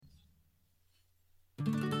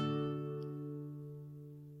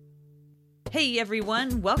Hey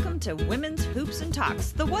everyone, welcome to Women's Hoops and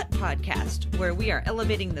Talks, the What podcast, where we are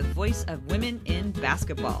elevating the voice of women in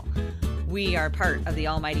basketball. We are part of the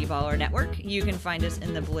Almighty Baller Network. You can find us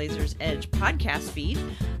in the Blazers Edge podcast feed.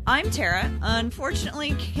 I'm Tara.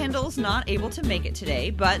 Unfortunately, Kendall's not able to make it today,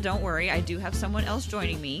 but don't worry, I do have someone else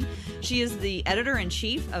joining me. She is the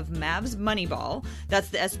editor-in-chief of Mavs Moneyball. That's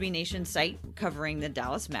the SB Nation site covering the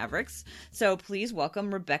Dallas Mavericks. So please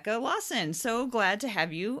welcome Rebecca Lawson. So glad to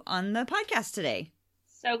have you on the podcast today.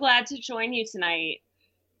 So glad to join you tonight.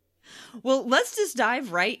 Well, let's just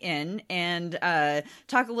dive right in and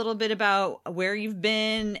talk a little bit about where you've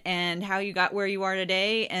been and how you got where you are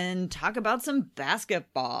today and talk about some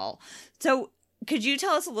basketball. So could you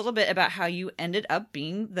tell us a little bit about how you ended up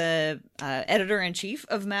being the editor-in-chief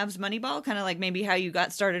of Mavs Moneyball? Kind of like maybe how you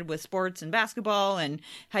got started with sports and basketball and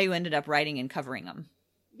how you ended up writing and covering them.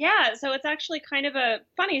 Yeah, so it's actually kind of a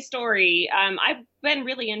funny story. I've been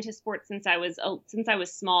really into sports since I was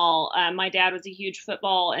small. My dad was a huge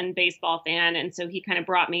football and baseball fan, and so he kind of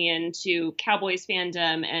brought me into Cowboys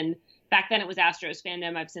fandom. And back then it was Astros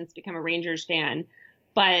fandom. I've since become a Rangers fan.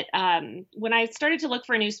 But when I started to look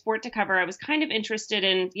for a new sport to cover, I was kind of interested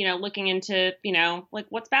in, looking into, like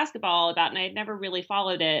what's basketball about, and I had never really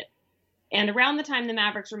followed it. And around the time the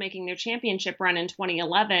Mavericks were making their championship run in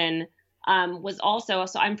 2011. Was also,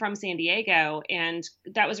 so I'm from San Diego, and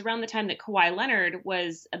that was around the time that Kawhi Leonard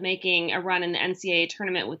was making a run in the NCAA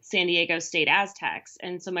tournament with San Diego State Aztecs.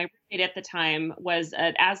 And so my roommate at the time was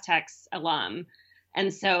an Aztecs alum.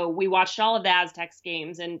 And so we watched all of the Aztecs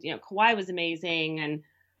games, and, Kawhi was amazing. And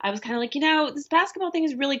I was kind of like, this basketball thing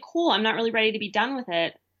is really cool. I'm not really ready to be done with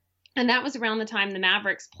it. And that was around the time the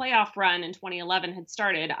Mavericks playoff run in 2011 had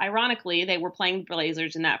started. Ironically, they were playing the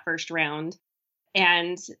Blazers in that first round.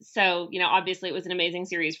 And so, obviously it was an amazing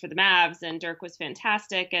series for the Mavs, and Dirk was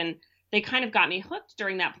fantastic, and they kind of got me hooked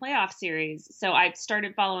during that playoff series. So I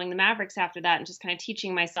started following the Mavericks after that and just kind of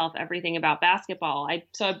teaching myself everything about basketball.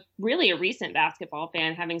 So I'm really a recent basketball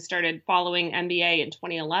fan, having started following NBA in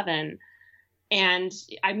 2011. And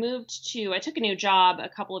I took a new job a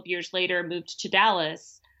couple of years later, moved to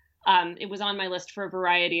Dallas. It was on my list for a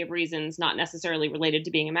variety of reasons, not necessarily related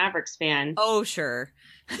to being a Mavericks fan. Oh, sure.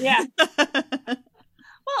 Yeah.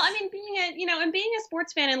 Well, I mean, being a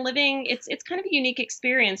sports fan and living, it's kind of a unique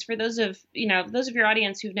experience for those of your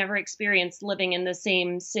audience who've never experienced living in the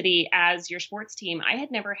same city as your sports team. I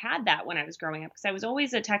had never had that when I was growing up because I was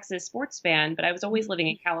always a Texas sports fan, but I was always living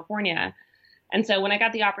in California. And so when I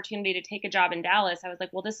got the opportunity to take a job in Dallas, I was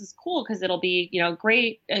like, well, this is cool because it'll be,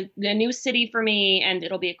 great, a new city for me, and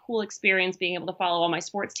it'll be a cool experience being able to follow all my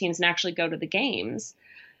sports teams and actually go to the games.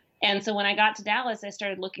 And so when I got to Dallas, I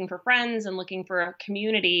started looking for friends and looking for a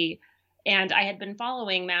community. And I had been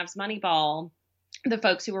following Mavs Moneyball, the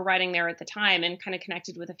folks who were writing there at the time, and kind of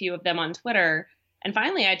connected with a few of them on Twitter. And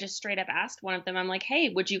finally, I just straight up asked one of them, I'm like, hey,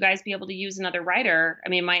 would you guys be able to use another writer? I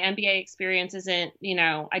mean, my NBA experience isn't,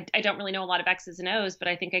 I don't really know a lot of X's and O's, but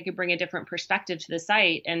I think I could bring a different perspective to the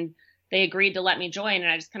site. And they agreed to let me join,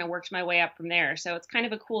 and I just kind of worked my way up from there. So it's kind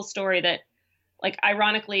of a cool story that, like,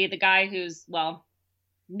 ironically, the guy who's, well,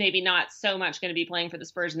 maybe not so much going to be playing for the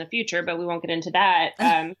Spurs in the future, but we won't get into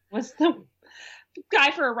that, was the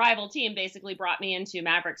guy for a rival team basically brought me into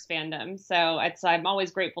Mavericks fandom. So I'm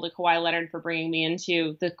always grateful to Kawhi Leonard for bringing me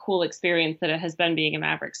into the cool experience that it has been being a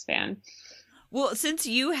Mavericks fan. Well, since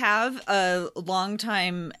you have a long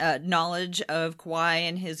time knowledge of Kawhi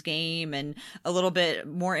and his game and a little bit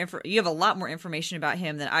more you have a lot more information about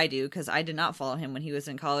him than I do because I did not follow him when he was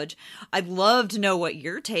in college. I'd love to know what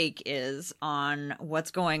your take is on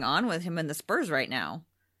what's going on with him and the Spurs right now.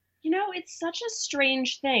 It's such a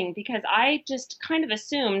strange thing because I just kind of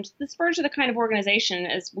assumed the Spurs are the kind of organization,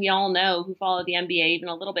 as we all know, who follow the NBA even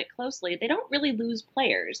a little bit closely. They don't really lose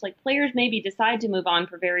players. Like, players maybe decide to move on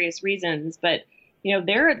for various reasons, but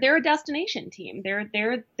they're a destination team.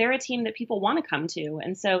 They're a team that people want to come to,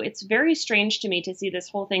 and so it's very strange to me to see this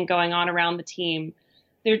whole thing going on around the team.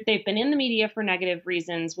 They've been in the media for negative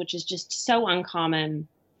reasons, which is just so uncommon.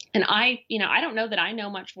 And I don't know that I know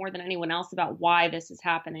much more than anyone else about why this is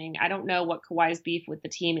happening. I don't know what Kawhi's beef with the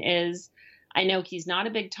team is. I know he's not a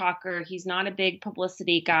big talker. He's not a big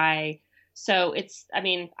publicity guy. So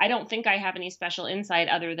I don't think I have any special insight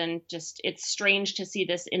other than just it's strange to see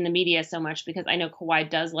this in the media so much because I know Kawhi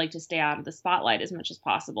does like to stay out of the spotlight as much as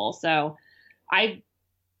possible. So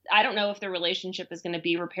I don't know if their relationship is going to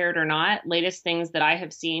be repaired or not. Latest things that I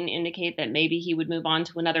have seen indicate that maybe he would move on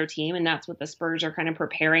to another team, and that's what the Spurs are kind of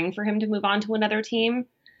preparing for him to move on to another team.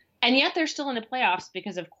 And yet they're still in the playoffs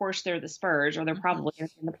because, of course, they're the Spurs, or they're probably in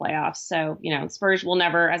the playoffs. So, Spurs will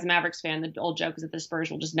never, as a Mavericks fan, the old joke is that the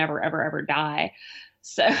Spurs will just never, ever, ever die.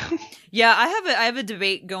 So yeah, I have a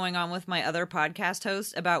debate going on with my other podcast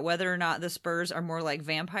host about whether or not the Spurs are more like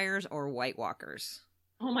vampires or White Walkers.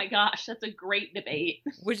 oh my gosh, that's a great debate.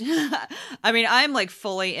 Which, I mean, I'm like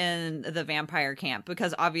fully in the vampire camp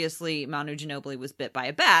because obviously Manu Ginobili was bit by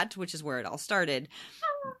a bat, which is where it all started.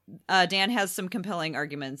 Dan has some compelling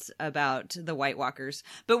arguments about the White Walkers,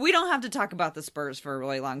 but we don't have to talk about the Spurs for a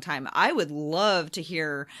really long time. I would love to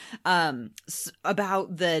hear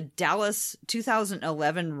about the Dallas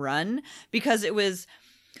 2011 run because it was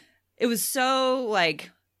so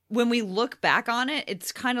like, when we look back on it,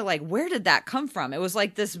 it's kind of like, where did that come from? It was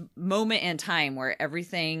like this moment in time where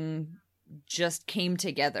everything just came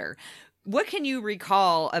together. What can you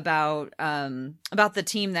recall about the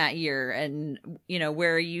team that year, and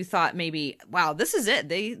where you thought maybe, wow, this is it.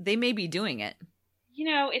 They may be doing it.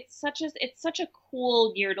 It's such a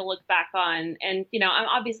cool year to look back on, and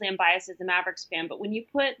I'm biased as a Mavericks fan, but when you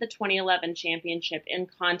put the 2011 championship in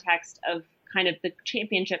context of kind of the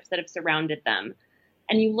championships that have surrounded them,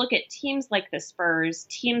 and you look at teams like the Spurs,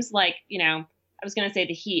 teams like, I was going to say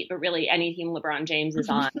the Heat, but really any team LeBron James is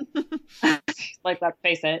on. Like, let's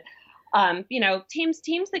face it.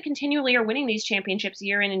 Teams that continually are winning these championships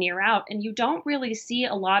year in and year out. And you don't really see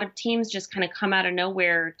a lot of teams just kind of come out of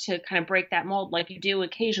nowhere to kind of break that mold like you do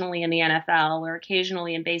occasionally in the NFL or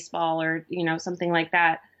occasionally in baseball or, something like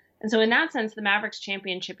that. And so in that sense, the Mavericks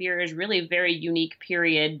championship year is really a very unique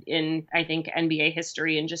period in, I think, NBA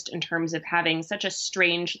history, and just in terms of having such a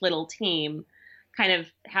strange little team kind of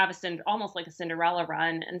have almost like a Cinderella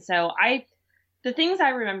run. And so the things I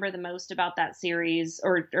remember the most about that series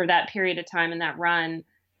or that period of time and that run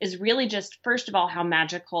is really just, first of all, how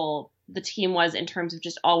magical the team was in terms of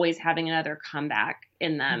just always having another comeback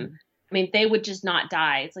in them. Mm-hmm. I mean, they would just not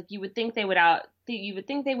die. It's like you would think they would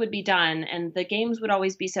be done, and the games would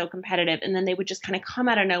always be so competitive, and then they would just kind of come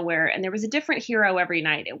out of nowhere, and there was a different hero every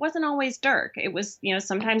night. It wasn't always Dirk. It was,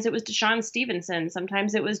 sometimes it was Deshaun Stevenson,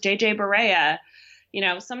 sometimes it was JJ Barea,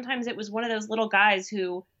 sometimes it was one of those little guys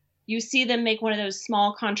who you see them make one of those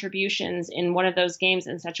small contributions in one of those games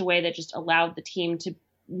in such a way that just allowed the team to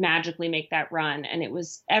magically make that run. And it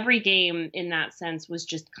was, every game in that sense was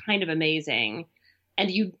just kind of amazing. And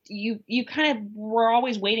you kind of were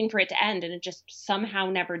always waiting for it to end, and it just somehow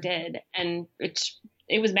never did. And it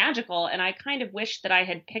was magical. And I kind of wish that I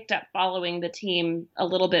had picked up following the team a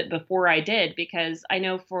little bit before I did, because I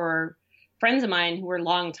know for friends of mine who were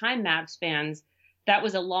longtime Mavs fans, that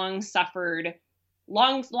was a long suffering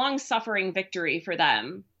victory for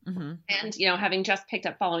them. Mm-hmm. And, having just picked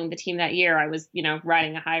up following the team that year, I was,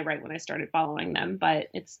 riding a high right when I started following them, but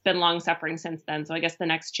it's been long suffering since then. So I guess the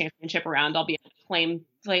next championship around, I'll be able to claim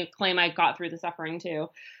I got through the suffering too.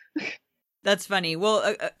 That's funny.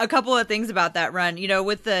 Well, a couple of things about that run,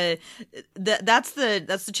 with that's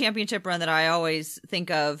the championship run that I always think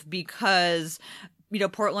of, because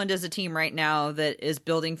Portland is a team right now that is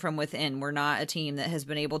building from within. We're not a team that has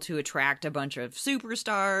been able to attract a bunch of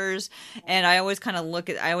superstars. And I always kind of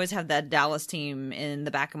I always have that Dallas team in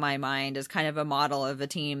the back of my mind as kind of a model of a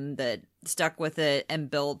team that stuck with it and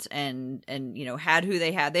built and had who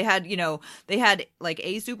they had. They had like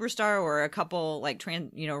a superstar or a couple like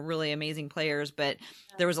really amazing players, but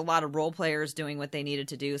there was a lot of role players doing what they needed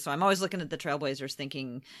to do. So I'm always looking at the Trailblazers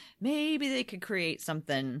thinking maybe they could create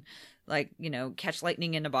something like, catch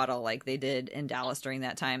lightning in a bottle like they did in Dallas during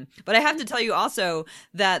that time. But I have to tell you also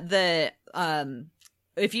that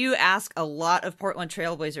if you ask a lot of Portland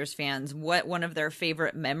Trailblazers fans what one of their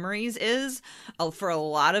favorite memories is, for a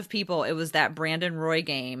lot of people, it was that Brandon Roy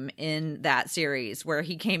game in that series where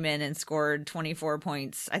he came in and scored 24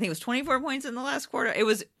 points. I think it was 24 points in the last quarter.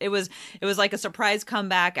 It was like a surprise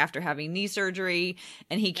comeback after having knee surgery,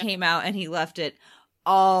 and he came out and he left it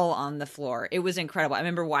all on the floor. It was incredible. I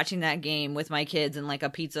remember watching that game with my kids in like a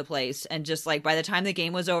pizza place, and just like by the time the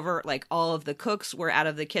game was over, like all of the cooks were out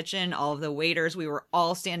of the kitchen, all of the waiters, we were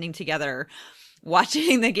all standing together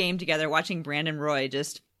watching the game together, watching Brandon Roy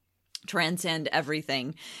just transcend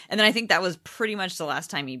everything. And then I think that was pretty much the last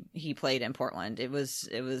time he played in Portland. It was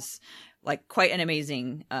like quite an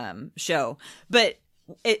amazing show. But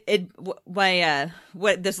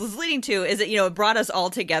what this was leading to is that, it brought us all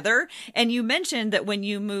together. And you mentioned that when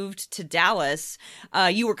you moved to Dallas,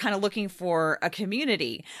 you were kind of looking for a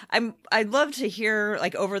community. I'd love to hear,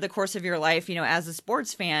 like, over the course of your life, as a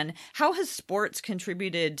sports fan, how has sports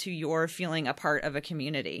contributed to your feeling a part of a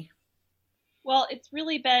community? Well, it's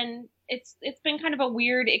really been, it's been kind of a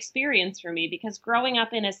weird experience for me, because growing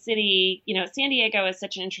up in a city, San Diego is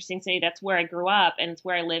such an interesting city. That's where I grew up, and it's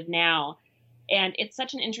where I live now. And it's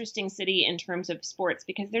such an interesting city in terms of sports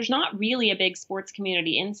because there's not really a big sports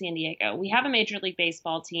community in San Diego. We have a Major League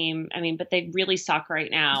Baseball team, but they really suck right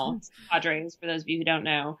now. Padres, for those of you who don't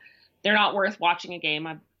know, they're not worth watching a game,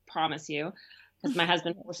 I promise you, because my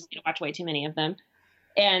husband forces me to watch way too many of them.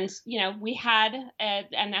 And, we had an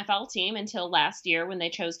NFL team until last year when they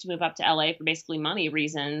chose to move up to LA for basically money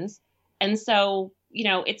reasons. And so,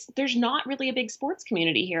 there's not really a big sports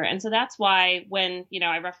community here. And so that's why when,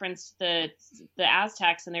 I referenced the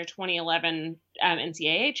Aztecs and their 2011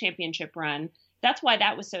 NCAA championship run, that's why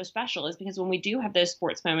that was so special, is because when we do have those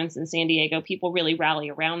sports moments in San Diego, people really rally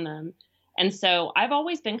around them. And so I've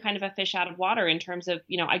always been kind of a fish out of water in terms of,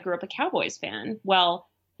 I grew up a Cowboys fan. Well,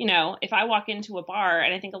 if I walk into a bar,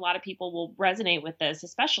 and I think a lot of people will resonate with this,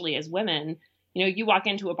 especially as women, you walk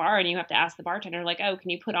into a bar and you have to ask the bartender, like, oh, can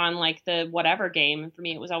you put on like the whatever game? And for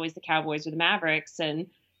me, it was always the Cowboys or the Mavericks. And,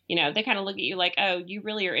 they kind of look at you like, oh, you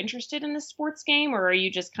really are interested in this sports game? Or are you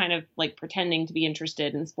just kind of like pretending to be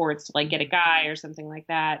interested in sports to like get a guy or something like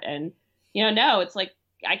that? And, no, it's like,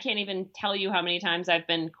 I can't even tell you how many times I've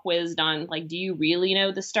been quizzed on, like, do you really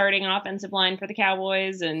know the starting offensive line for the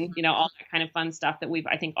Cowboys? And, all that kind of fun stuff that we've,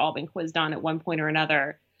 I think, all been quizzed on at one point or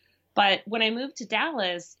another. But when I moved to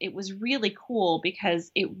Dallas, it was really cool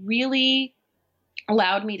because it really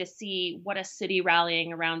allowed me to see what a city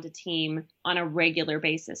rallying around a team on a regular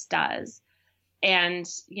basis does. And,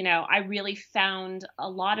 I really found a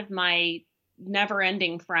lot of my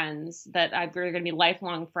never-ending friends that are going to be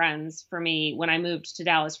lifelong friends for me when I moved to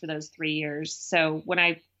Dallas for those 3 years. So when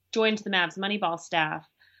I joined the Mavs Moneyball staff,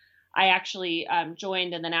 I actually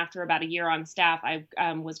joined, and then after about a year on staff, I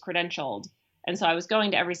was credentialed. And so I was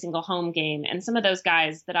going to every single home game. And some of those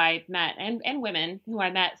guys that I met and women who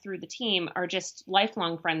I met through the team are just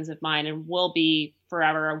lifelong friends of mine and will be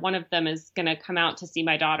forever. One of them is going to come out to see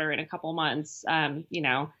my daughter in a couple months, And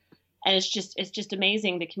it's just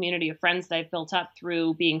amazing, the community of friends that I've built up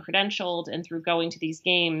through being credentialed and through going to these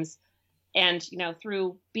games. And,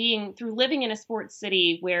 through living in a sports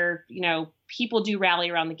city where, people do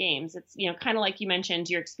rally around the games. It's, kind of like you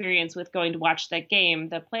mentioned your experience with going to watch that game,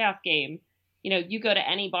 the playoff game. You go to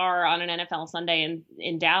any bar on an NFL Sunday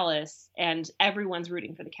in Dallas and everyone's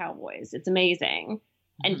rooting for the Cowboys. It's amazing.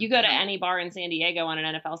 And you go to any bar in San Diego on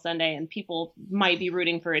an NFL Sunday and people might be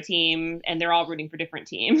rooting for a team and they're all rooting for different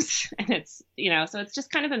teams. And it's, so it's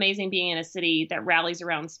just kind of amazing being in a city that rallies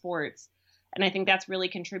around sports. And I think that's really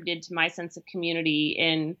contributed to my sense of community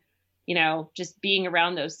in, just being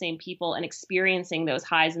around those same people and experiencing those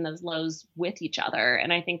highs and those lows with each other.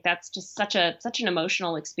 And I think that's just such an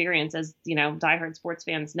emotional experience, as, diehard sports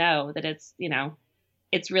fans know, that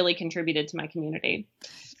it's really contributed to my community.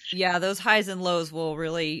 Yeah, those highs and lows will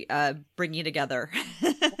really bring you together,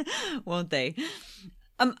 won't they?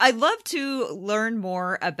 I'd love to learn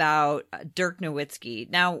more about Dirk Nowitzki.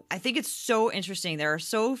 Now, I think it's so interesting. There are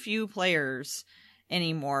so few players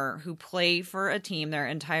anymore who play for a team their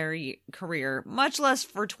entire career, much less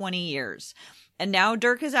for 20 years. And now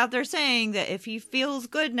Dirk is out there saying that if he feels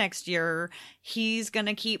good next year, he's going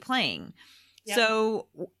to keep playing. Yep. So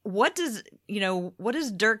what does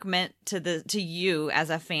Dirk meant to you as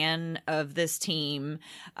a fan of this team?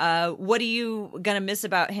 What are you going to miss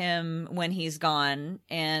about him when he's gone?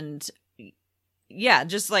 And yeah,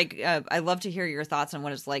 just like, I love to hear your thoughts on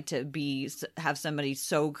what it's like to have somebody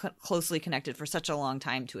so closely connected for such a long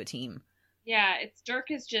time to a team. Yeah,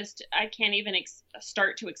 Dirk is just, I can't even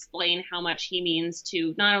start to explain how much he means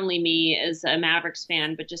to not only me as a Mavericks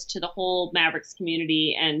fan, but just to the whole Mavericks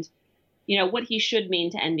community and, what he should mean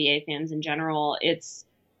to NBA fans in general. It's,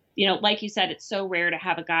 like you said, it's so rare to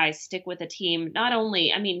have a guy stick with a team. Not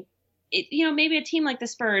only, maybe a team like the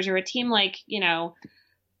Spurs or a team like,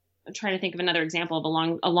 I'm trying to think of another example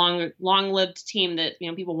of a long-lived team that,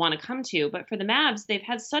 people want to come to. But for the Mavs, they've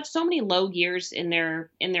had so many low years in their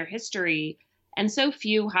history and so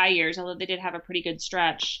few high years, although they did have a pretty good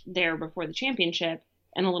stretch there before the championship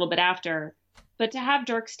and a little bit after. But to have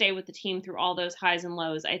Dirk stay with the team through all those highs and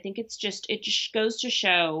lows, I think it just goes to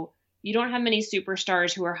show you don't have many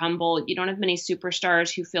superstars who are humble. You don't have many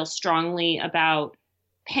superstars who feel strongly about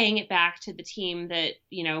paying it back to the team that,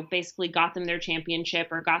 basically got them their championship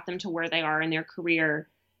or got them to where they are in their career.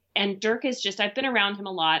 And Dirk is I've been around him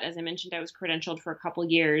a lot. As I mentioned, I was credentialed for a couple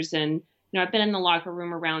years and, I've been in the locker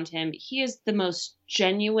room around him. He is the most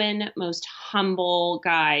genuine, most humble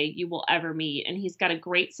guy you will ever meet. And he's got a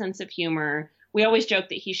great sense of humor. We always joke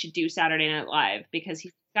that he should do Saturday Night Live because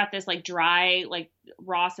he's got this dry,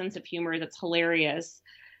 raw sense of humor that's hilarious.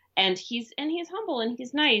 And he's humble and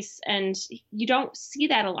he's nice. And you don't see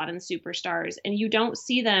that a lot in superstars, and you don't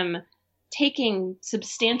see them taking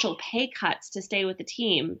substantial pay cuts to stay with the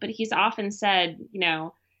team. But he's often said,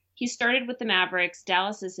 he started with the Mavericks.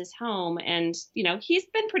 Dallas is his home. And, he's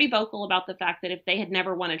been pretty vocal about the fact that if they had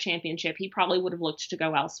never won a championship, he probably would have looked to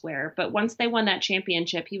go elsewhere. But once they won that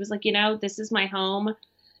championship, he was like, this is my home.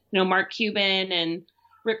 Mark Cuban and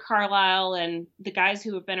Rick Carlisle and the guys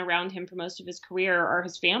who have been around him for most of his career are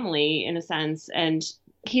his family in a sense. And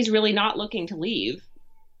he's really not looking to leave.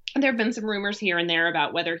 There have been some rumors here and there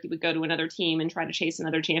about whether he would go to another team and try to chase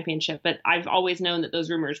another championship. But I've always known that those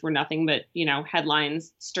rumors were nothing but,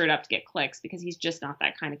 headlines stirred up to get clicks, because he's just not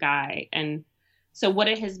that kind of guy. And so what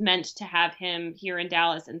it has meant to have him here in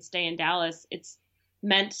Dallas and stay in Dallas, it's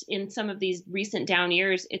meant in some of these recent down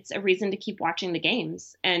years, it's a reason to keep watching the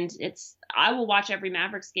games. And I will watch every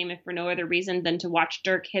Mavericks game if for no other reason than to watch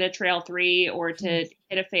Dirk hit a trail three or to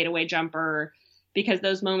hit a fadeaway jumper, because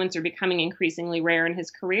those moments are becoming increasingly rare in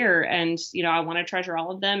his career. And, I want to treasure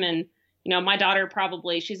all of them. And, my daughter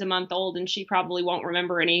she's a month old and she probably won't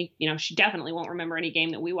remember any, she definitely won't remember any game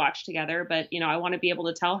that we watched together. But, I want to be able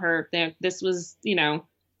to tell her that this was,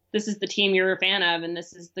 this is the team you're a fan of, and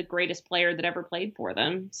this is the greatest player that ever played for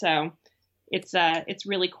them. So it's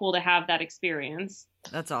really cool to have that experience.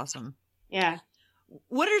 That's awesome. Yeah.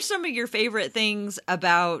 What are some of your favorite things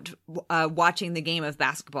about watching the game of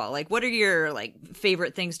basketball? Like, what are your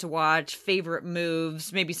favorite things to watch, favorite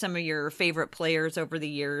moves, maybe some of your favorite players over the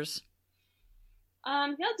years?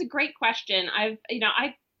 That's a great question.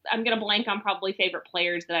 I'm going to blank on probably favorite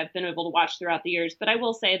players that I've been able to watch throughout the years, but I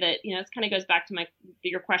will say that, this kind of goes back to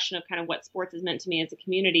your question of kind of what sports has meant to me as a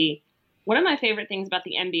community. One of my favorite things about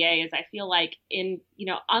the NBA is I feel like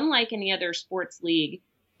unlike any other sports league,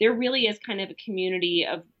 there really is kind of a community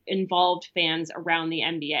of involved fans around the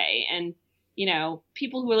NBA. And,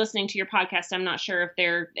 people who are listening to your podcast, I'm not sure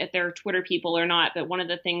if they're Twitter people or not, but one of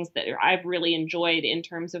the things that I've really enjoyed in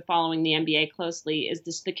terms of following the NBA closely is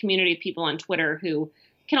just the community of people on Twitter who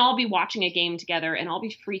can all be watching a game together and all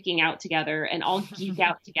be freaking out together and all geek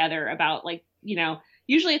out together about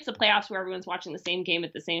usually it's the playoffs where everyone's watching the same game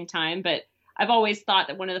at the same time. But I've always thought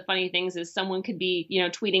that one of the funny things is someone could be,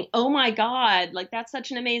 tweeting, "Oh my God, that's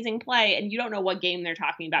such an amazing play." And you don't know what game they're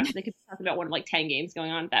talking about, because they could be talking about one of 10 games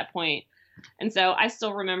going on at that point. And so I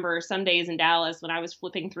still remember some days in Dallas when I was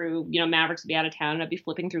flipping through, Mavericks would be out of town and I'd be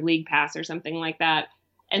flipping through League Pass or something like that.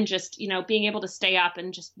 And just, being able to stay up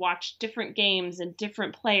and just watch different games and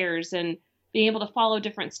different players and being able to follow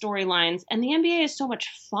different storylines. And the NBA is so much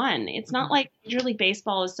fun. It's not like Major League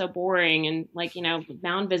Baseball is so boring and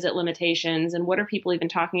mound visit limitations and what are people even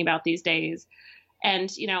talking about these days? And,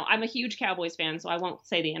 I'm a huge Cowboys fan, so I won't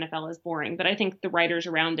say the NFL is boring, but I think the writers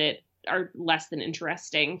around it are less than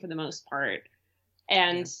interesting for the most part.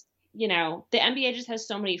 And, the NBA just has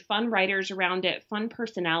so many fun writers around it, fun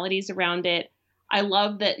personalities around it. I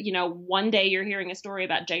love that, one day you're hearing a story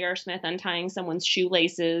about J.R. Smith untying someone's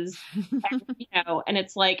shoelaces, and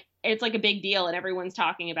it's like a big deal and everyone's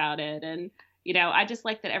talking about it. And, I just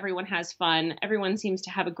like that everyone has fun. Everyone seems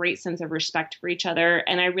to have a great sense of respect for each other.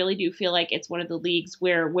 And I really do feel like it's one of the leagues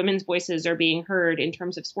where women's voices are being heard in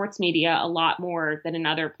terms of sports media a lot more than in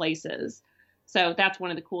other places. So that's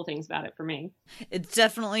one of the cool things about it for me. It's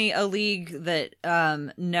definitely a league that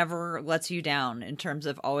never lets you down in terms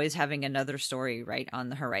of always having another story right on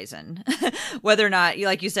the horizon. Whether or not,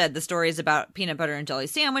 like you said, the story is about peanut butter and jelly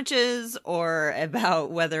sandwiches, or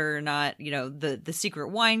about whether or not, the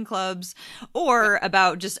secret wine clubs, or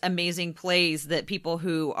about just amazing plays that people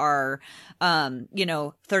who are,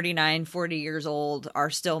 39, 40 years old are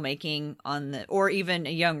still making or even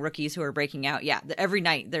young rookies who are breaking out. Yeah. Every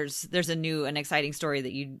night there's a new and exciting story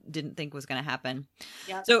that you didn't think was going to happen.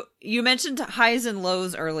 Yep. So you mentioned highs and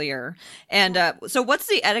lows earlier. And so what's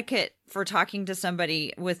the etiquette for talking to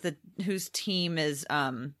somebody whose team is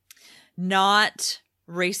not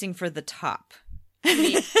racing for the top?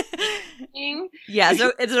 Yeah.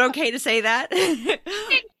 So is it okay to say that?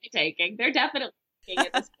 They're definitely taking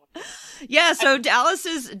at this point. Yeah, so Dallas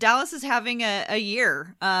is having a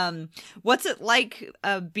year. What's it like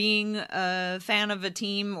being a fan of a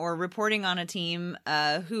team or reporting on a team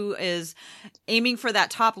who is aiming for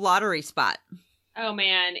that top lottery spot? Oh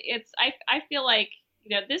man, I feel like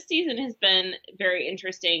this season has been very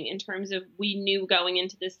interesting in terms of, we knew going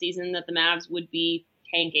into this season that the Mavs would be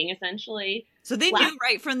tanking essentially. So they knew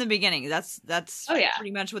right from the beginning. That's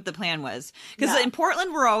pretty much what the plan was. Because in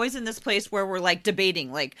Portland, we're always in this place where we're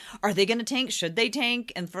debating, are they going to tank? Should they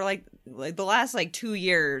tank? And for the last 2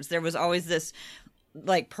 years, there was always this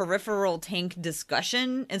like peripheral tank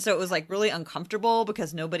discussion, and so it was like really uncomfortable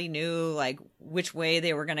because nobody knew like which way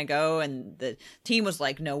they were going to go, and the team was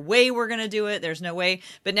like, no way we're going to do it, there's no way.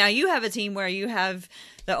 But now you have a team where you have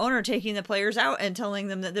the owner taking the players out and telling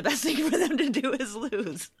them that the best thing for them to do is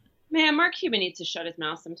lose. Man, Mark Cuban needs to shut his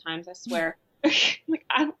mouth sometimes, I swear. Like,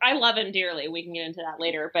 I love him dearly. We can get into that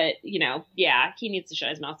later, but yeah, he needs to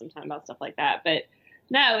shut his mouth sometime about stuff like that. But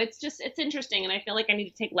no, it's interesting. And I feel like I need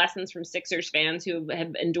to take lessons from Sixers fans who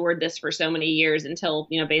have endured this for so many years until,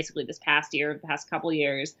 basically this past year, the past couple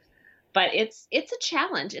years. But it's a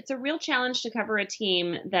challenge. It's a real challenge to cover a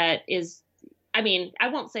team that is, I mean, I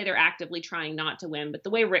won't say they're actively trying not to win, but the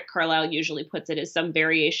way Rick Carlisle usually puts it is some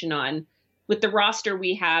variation on, with the roster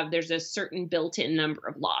we have, there's a certain built-in number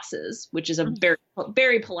of losses, which is a very,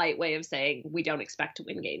 very polite way of saying we don't expect to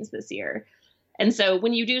win games this year. And so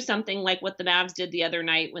when you do something like what the Mavs did the other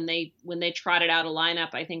night, when they trotted out a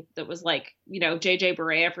lineup, I think that was like, JJ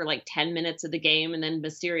Barea for like 10 minutes of the game and then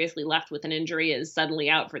mysteriously left with an injury, is suddenly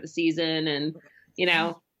out for the season. And,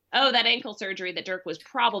 that ankle surgery that Dirk was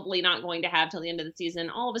probably not going to have till the end of the season.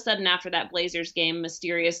 All of a sudden after that Blazers game,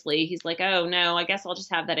 mysteriously, he's like, oh no, I guess I'll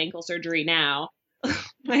just have that ankle surgery now.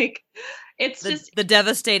 Like, it's just the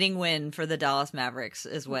devastating win for the Dallas Mavericks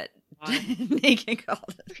is what Naked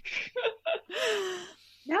called it.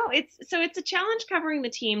 No, it's a challenge covering the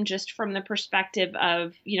team just from the perspective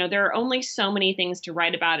of, there are only so many things to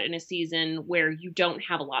write about in a season where you don't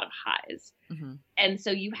have a lot of highs. Mm-hmm. And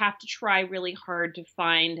so you have to try really hard to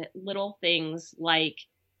find little things like,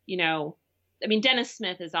 Dennis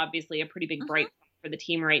Smith is obviously a pretty big bright spot for the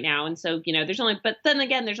team right now. And so, there's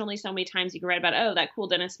only so many times you can write about, oh, that cool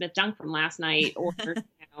Dennis Smith dunk from last night, or,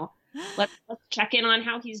 let's check in on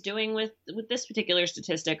how he's doing with this particular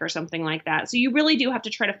statistic or something like that. So you really do have to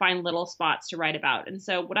try to find little spots to write about. And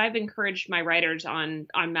so what I've encouraged my writers on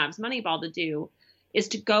Mavs Moneyball to do is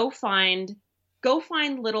to go find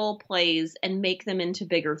little plays and make them into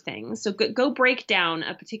bigger things. So go break down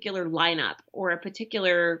a particular lineup or a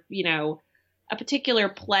particular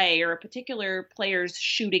play or a particular player's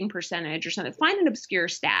shooting percentage or something. Find an obscure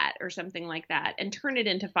stat or something like that and turn it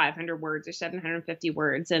into 500 words or 750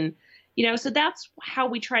 words. And, so that's how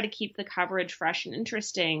we try to keep the coverage fresh and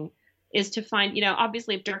interesting, is to find,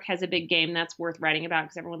 obviously if Dirk has a big game, that's worth writing about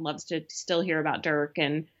because everyone loves to still hear about Dirk.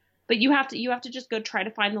 But you have to just go try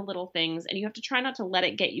to find the little things, and you have to try not to let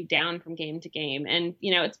it get you down from game to game. And,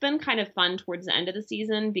 it's been kind of fun towards the end of the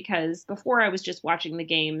season, because before I was just watching the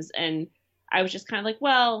games and I was just kind of like,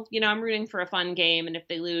 well, I'm rooting for a fun game, and if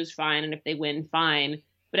they lose, fine, and if they win, fine.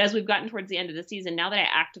 But as we've gotten towards the end of the season, now that I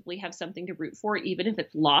actively have something to root for, even if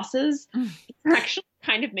it's losses, it's actually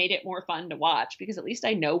kind of made it more fun to watch, because at least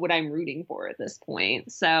I know what I'm rooting for at this point.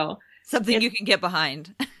 So something you can get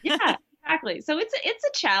behind. Yeah, exactly. So it's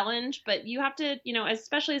a challenge, but you have to,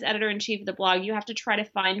 especially as editor-in-chief of the blog, you have to try to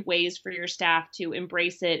find ways for your staff to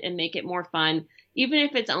embrace it and make it more fun, even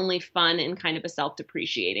if it's only fun in kind of a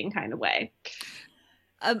self-depreciating kind of way.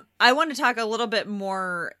 I want to talk a little bit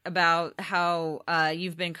more about how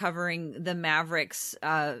you've been covering the Mavericks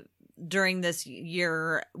during this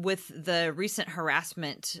year with the recent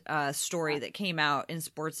harassment story that came out in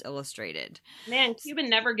Sports Illustrated. Man, Cuban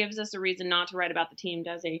never gives us a reason not to write about the team,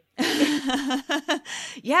 does he?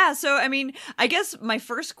 Yeah. So, I guess my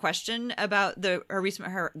first question about the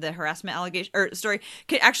harassment allegation or story,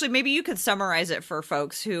 maybe you could summarize it for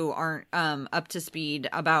folks who aren't up to speed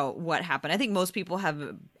about what happened. I think most people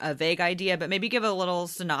have a vague idea, but maybe give a little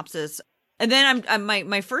synopsis. And then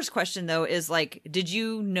my first question though is like, did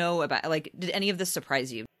you know about, like, did any of this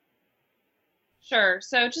surprise you? Sure.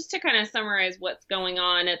 So just to kind of summarize what's going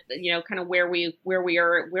on at, kind of where we were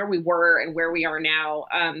and where we are now.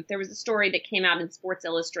 There was a story that came out in Sports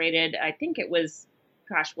Illustrated. I think it was,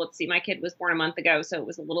 let's see, my kid was born a month ago, so it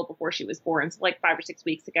was a little before she was born, so like 5 or 6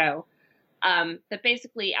 weeks ago. That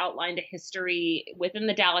basically outlined a history within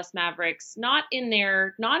the Dallas Mavericks, not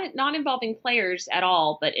involving players at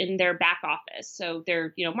all, but in their back office. So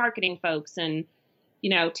their, marketing folks and,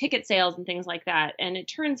 ticket sales and things like that. And it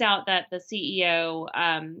turns out that the CEO,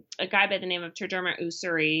 a guy by the name of Terderma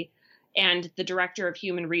Usuri, and the director of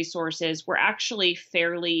human resources were actually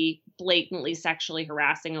fairly blatantly sexually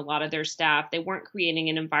harassing a lot of their staff. They weren't creating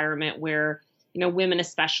an environment where women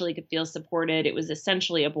especially could feel supported. It was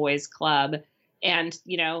essentially a boys' club. And,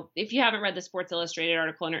 if you haven't read the Sports Illustrated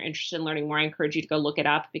article and are interested in learning more, I encourage you to go look it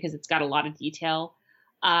up because it's got a lot of detail.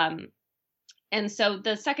 And so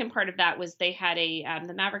the second part of that was they had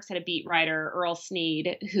the Mavericks had a beat writer, Earl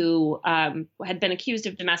Sneed, who had been accused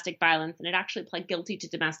of domestic violence and had actually pled guilty to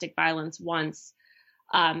domestic violence once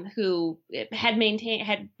who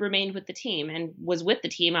had remained with the team and was with the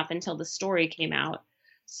team up until the story came out.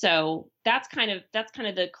 So that's kind of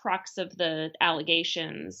the crux of the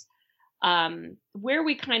allegations. Where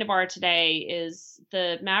we kind of are today is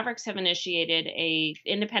the Mavericks have initiated a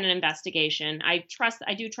independent investigation. I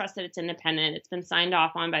do trust that it's independent. It's been signed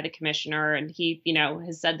off on by the commissioner, and he,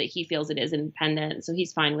 has said that he feels it is independent, so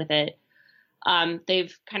he's fine with it.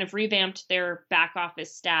 They've kind of revamped their back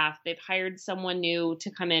office staff. They've hired someone new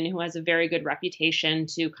to come in who has a very good reputation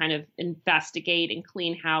to kind of investigate and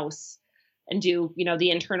clean house and do, the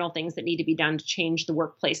internal things that need to be done to change the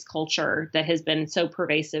workplace culture that has been so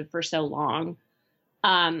pervasive for so long.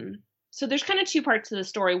 So there's kind of two parts to the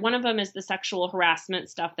story. One of them is the sexual harassment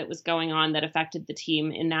stuff that was going on that affected the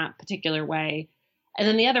team in that particular way. And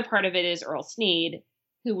then the other part of it is Earl Sneed,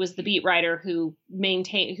 who was the beat writer who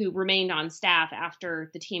remained on staff after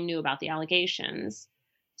the team knew about the allegations.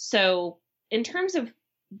 So in terms of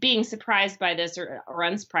being surprised by this or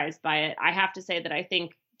unsurprised by it, I have to say that I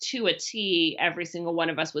think to a T, every single one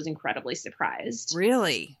of us was incredibly surprised.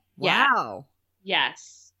 Really? Wow. Yeah.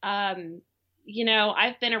 Yes.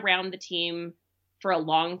 I've been around the team for a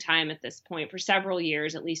long time at this point, for several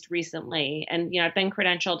years, at least recently. And, I've been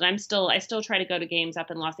credentialed, and I still try to go to games up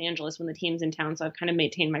in Los Angeles when the team's in town. So I've kind of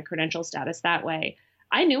maintained my credential status that way.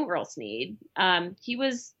 I knew Earl Sneed. He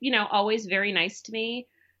was, always very nice to me,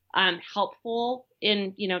 helpful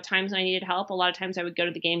in, times when I needed help. A lot of times I would go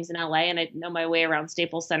to the games in LA and I'd know my way around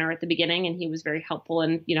Staples Center at the beginning. And he was very helpful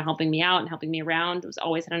in, helping me out and helping me around. It was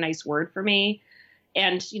always had a nice word for me.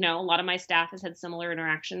 And, a lot of my staff has had similar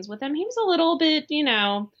interactions with him. He was a little bit,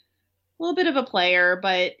 a little bit of a player,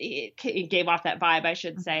 but it gave off that vibe, I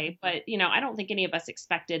should say. But, I don't think any of us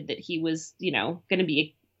expected that he was, going to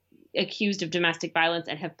be accused of domestic violence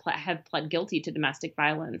and have pled guilty to domestic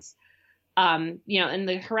violence. And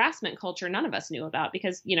the harassment culture, none of us knew about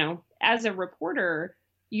because, as a reporter,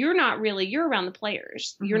 you're around the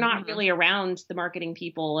players. You're not really around the marketing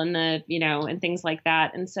people and the, and things like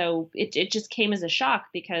that. And so it just came as a shock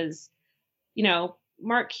because,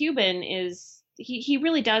 Mark Cuban he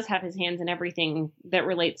really does have his hands in everything that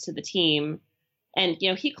relates to the team. And,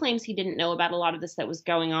 he claims he didn't know about a lot of this that was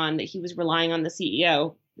going on, that he was relying on the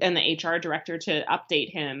CEO and the HR director to update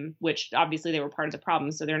him, which obviously they were part of the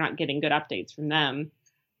problem. So they're not getting good updates from them.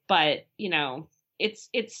 But,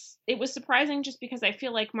 it was surprising just because I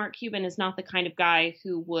feel like Mark Cuban is not the kind of guy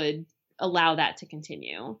who would allow that to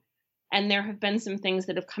continue. And there have been some things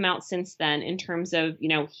that have come out since then in terms of,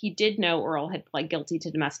 he did know Earl had pled guilty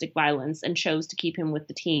to domestic violence and chose to keep him with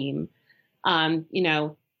the team.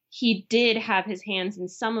 He did have his hands in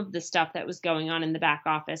some of the stuff that was going on in the back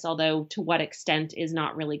office, although to what extent is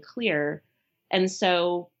not really clear. And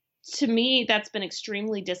so to me, that's been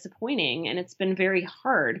extremely disappointing. And it's been very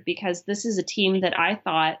hard because this is a team that I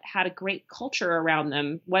thought had a great culture around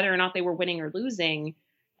them, whether or not they were winning or losing.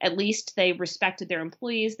 At least they respected their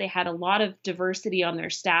employees. They had a lot of diversity on their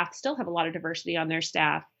staff, still have a lot of diversity on their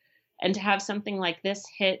staff. And to have something like this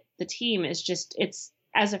hit the team is just,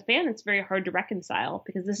 as a fan, it's very hard to reconcile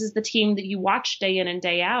because this is the team that you watch day in and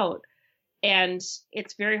day out. And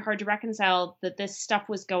it's very hard to reconcile that this stuff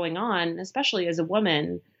was going on, especially as a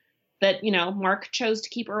woman, that, Mark chose to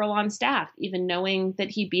keep Earl on staff, even knowing that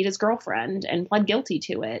he beat his girlfriend and pled guilty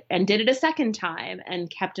to it and did it a second time and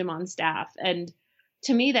kept him on staff. And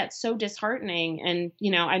to me, that's so disheartening. And,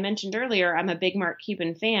 I mentioned earlier, I'm a big Mark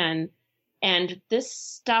Cuban fan. And this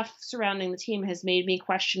stuff surrounding the team has made me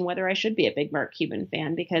question whether I should be a big Mark Cuban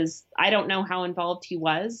fan because I don't know how involved he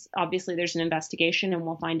was. Obviously, there's an investigation and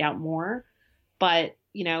we'll find out more. But,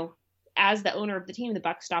 as the owner of the team, the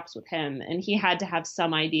buck stops with him. And he had to have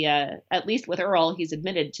some idea, at least with Earl, he's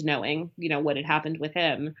admitted to knowing, what had happened with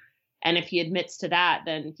him. And if he admits to that,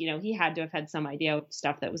 then, he had to have had some idea of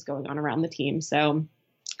stuff that was going on around the team. So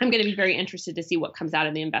I'm going to be very interested to see what comes out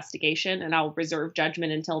of the investigation, and I'll reserve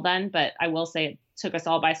judgment until then. But I will say it took us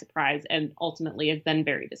all by surprise and ultimately has been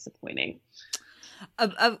very disappointing.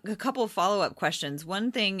 A couple of follow-up questions.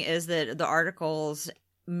 One thing is that the articles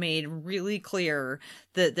made really clear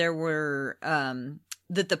that there were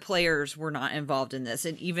that the players were not involved in this,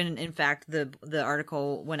 and even in fact the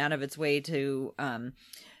article went out of its way to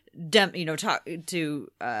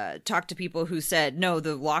talk to people who said, no,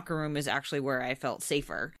 the locker room is actually where I felt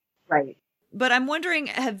safer. Right. But I'm wondering,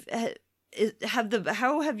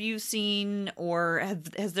 how have you seen, or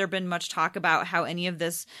has there been much talk about how any of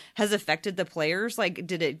this has affected the players? Like,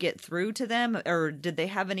 did it get through to them, or did they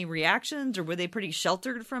have any reactions, or were they pretty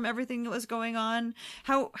sheltered from everything that was going on?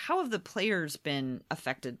 How have the players been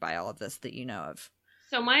affected by all of this that you know of?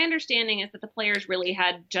 So my understanding is that the players really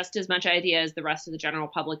had just as much idea as the rest of the general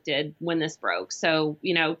public did when this broke. So,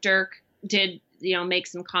 Dirk did, make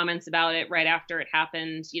some comments about it right after it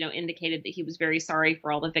happened, indicated that he was very sorry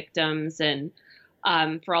for all the victims and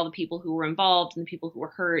for all the people who were involved and the people who were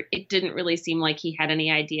hurt. It didn't really seem like he had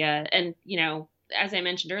any idea. And, as I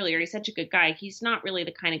mentioned earlier, he's such a good guy. He's not really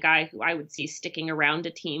the kind of guy who I would see sticking around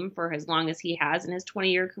a team for as long as he has in his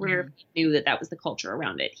 20-year career. Mm-hmm. He knew that was the culture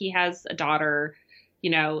around it. He has a daughter.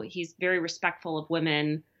 He's very respectful of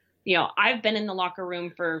women. I've been in the locker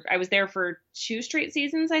room I was there for 2 straight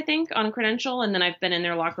seasons, I think, on Credential. And then I've been in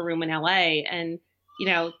their locker room in LA. And,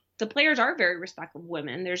 the players are very respectful of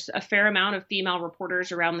women. There's a fair amount of female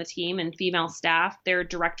reporters around the team and female staff. Their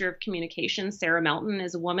director of communications, Sarah Melton,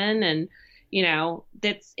 is a woman. And,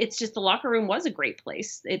 it's just the locker room was a great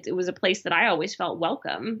place. It was a place that I always felt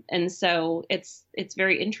welcome. And so it's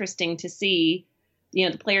very interesting to see,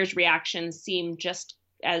 the players' reactions seem just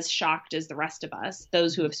as shocked as the rest of us,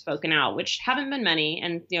 those who have spoken out, which haven't been many.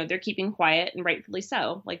 And, they're keeping quiet, and rightfully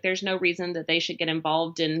so. Like, there's no reason that they should get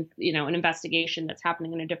involved in, an investigation that's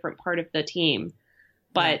happening in a different part of the team.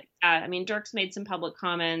 But, Dirk's made some public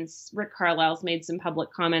comments. Rick Carlisle's made some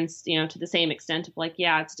public comments, to the same extent of like,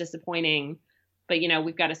 yeah, it's disappointing, but,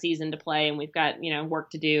 we've got a season to play and we've got,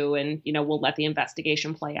 work to do, and, we'll let the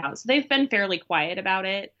investigation play out. So they've been fairly quiet about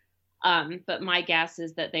it. But my guess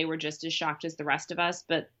is that they were just as shocked as the rest of us.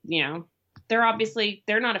 But, they're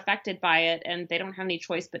not affected by it, and they don't have any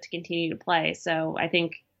choice but to continue to play. So I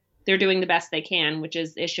think they're doing the best they can, which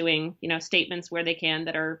is issuing, statements where they can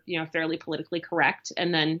that are, fairly politically correct,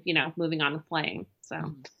 and then, moving on with playing.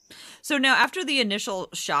 So now, after the initial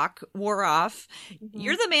shock wore off, mm-hmm.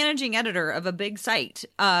 you're the managing editor of a big site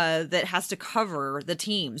that has to cover the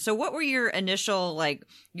team. So what were your initial,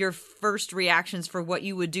 your first reactions for what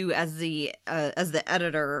you would do as the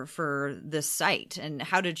editor for this site? And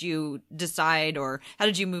how did you decide, or how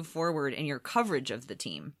did you move forward in your coverage of the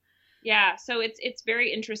team? Yeah, so it's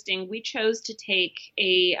very interesting. We chose to take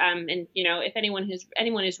and if anyone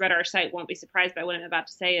who's read our site won't be surprised by what I'm about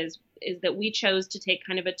to say is that we chose to take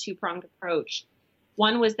kind of a 2-pronged approach.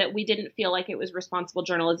 One was that we didn't feel like it was responsible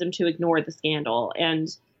journalism to ignore the scandal, and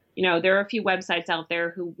there are a few websites out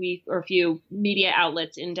there or a few media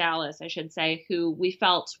outlets in Dallas, I should say, who we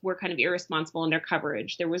felt were kind of irresponsible in their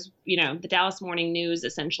coverage. There was, the Dallas Morning News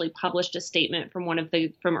essentially published a statement from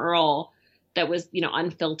Earl that was,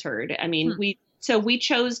 unfiltered. We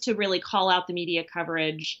chose to really call out the media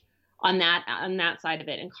coverage on that side of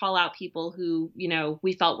it, and call out people who,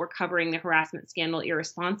 we felt were covering the harassment scandal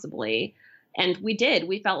irresponsibly. And we did.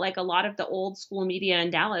 We felt like a lot of the old school media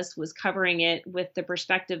in Dallas was covering it with the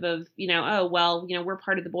perspective of, we're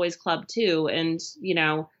part of the boys club too. And,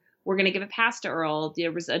 we're going to give a pass to Earl.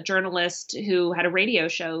 There was a journalist who had a radio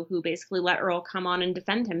show who basically let Earl come on and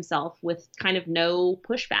defend himself with kind of no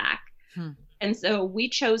pushback. And so we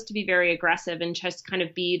chose to be very aggressive and just kind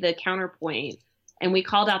of be the counterpoint. And we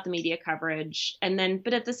called out the media coverage.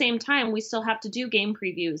 But at the same time, we still have to do game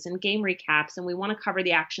previews and game recaps. And we want to cover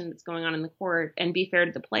the action that's going on in the court and be fair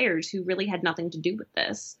to the players who really had nothing to do with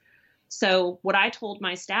this. So what I told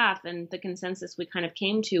my staff, and the consensus we kind of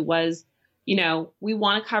came to, was, we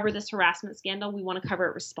want to cover this harassment scandal. We want to cover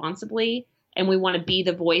it responsibly. And we want to be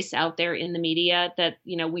the voice out there in the media that,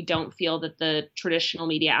 we don't feel that the traditional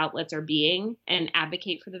media outlets are being, and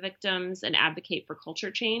advocate for the victims and advocate for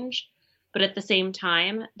culture change. But at the same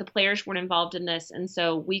time, the players weren't involved in this. And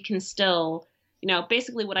so we can still,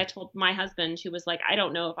 basically what I told my husband, who was like, I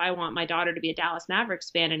don't know if I want my daughter to be a Dallas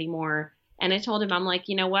Mavericks fan anymore. And I told him, I'm like,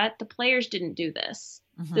 you know what? The players didn't do this.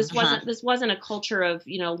 Mm-hmm. This wasn't a culture of,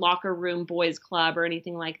 locker room boys club or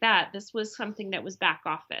anything like that. This was something that was back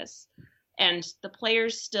office. And the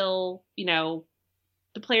players still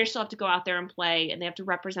have to go out there and play, and they have to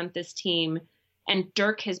represent this team. And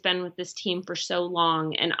Dirk has been with this team for so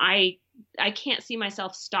long. And I can't see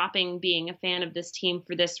myself stopping being a fan of this team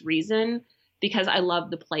for this reason, because I love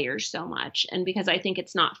the players so much. And because I think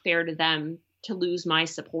it's not fair to them to lose my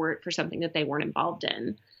support for something that they weren't involved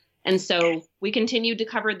in. And so we continued to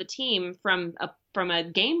cover the team from a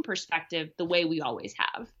game perspective the way we always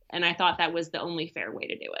have. And I thought that was the only fair way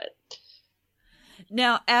to do it.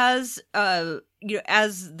 Now, as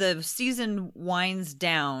the season winds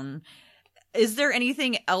down, is there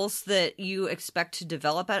anything else that you expect to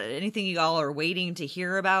develop? Anything you all are waiting to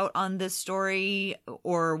hear about on this story,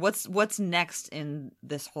 or what's next in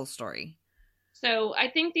this whole story? So I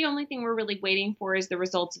think the only thing we're really waiting for is the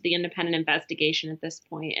results of the independent investigation at this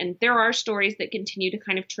point. And there are stories that continue to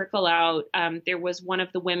kind of trickle out. There was one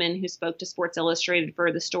of the women who spoke to Sports Illustrated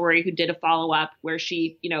for the story who did a follow-up where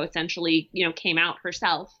she, essentially, came out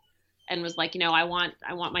herself and was like, I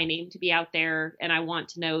want my name to be out there, and I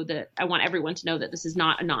want everyone to know that this is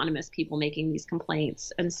not anonymous people making these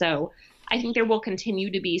complaints. And so I think there will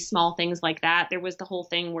continue to be small things like that. There was the whole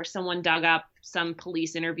thing where someone dug up some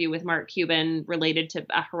police interview with Mark Cuban related to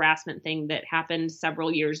a harassment thing that happened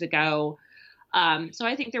several years ago. So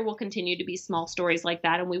I think there will continue to be small stories like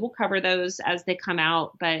that, and we will cover those as they come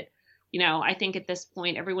out. But I think at this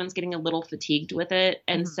point, everyone's getting a little fatigued with it.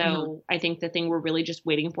 And so I think the thing we're really just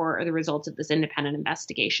waiting for are the results of this independent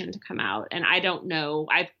investigation to come out. And I don't know.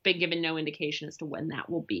 I've been given no indication as to when that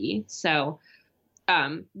will be. So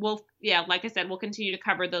like I said, we'll continue to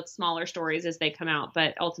cover the smaller stories as they come out.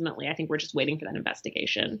 But ultimately, I think we're just waiting for that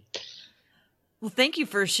investigation. Well, thank you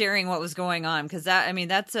for sharing what was going on, because that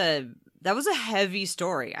was a heavy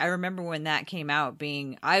story. I remember when that came out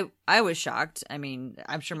being, I was shocked. I mean,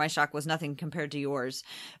 I'm sure my shock was nothing compared to yours,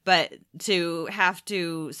 but to have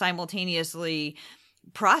to simultaneously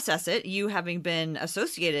process it, you having been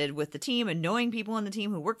associated with the team and knowing people in the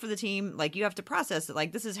team who work for the team, like you have to process it.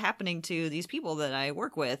 Like, this is happening to these people that I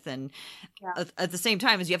work with. And at the same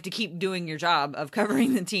time as you have to keep doing your job of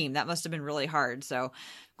covering the team, that must've been really hard. So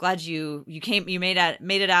glad you made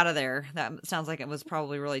it out of there. That sounds like it was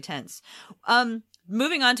probably really tense.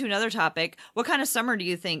 Moving on to another topic, what kind of summer do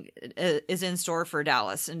you think is in store for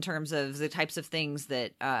Dallas in terms of the types of things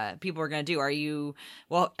that people are going to do?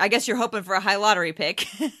 I guess you're hoping for a high lottery pick.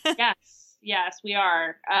 Yes, we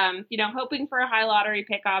are. Hoping for a high lottery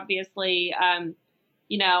pick, obviously.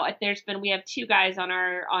 We have two guys on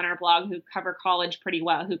our blog who cover college pretty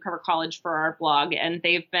well, who cover college for our blog, and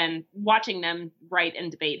they've been watching them write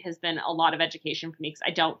and debate has been a lot of education for me, because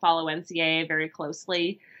I don't follow NCAA very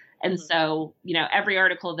closely. And so, every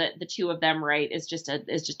article that the two of them write is just a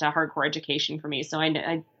hardcore education for me. So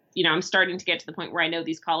I'm starting to get to the point where I know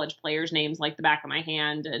these college players' names like the back of my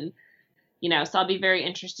hand. And, so I'll be very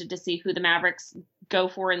interested to see who the Mavericks go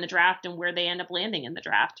for in the draft and where they end up landing in the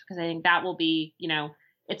draft, because I think that will be,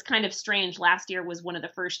 it's kind of strange. Last year was one of the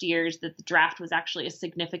first years that the draft was actually a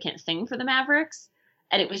significant thing for the Mavericks.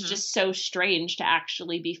 And it was just so strange to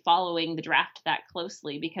actually be following the draft that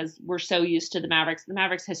closely, because we're so used to the Mavericks. The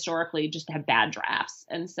Mavericks historically just have bad drafts.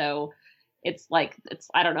 And so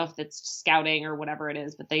I don't know if it's scouting or whatever it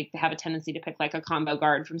is, but they have a tendency to pick like a combo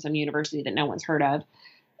guard from some university that no one's heard of.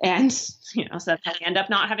 And, so that's how we end up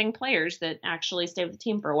not having players that actually stay with the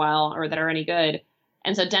team for a while or that are any good.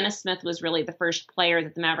 And so Dennis Smith was really the first player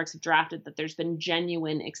that the Mavericks have drafted that there's been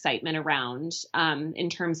genuine excitement around, in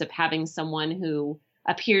terms of having someone who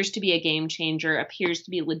appears to be a game changer, appears to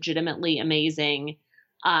be legitimately amazing,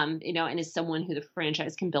 and is someone who the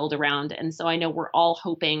franchise can build around. And so I know we're all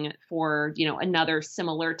hoping for, another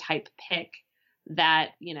similar type pick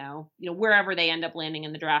that, wherever they end up landing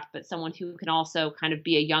in the draft, but someone who can also kind of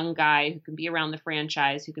be a young guy who can be around the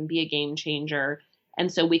franchise, who can be a game changer.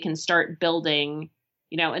 And so we can start building,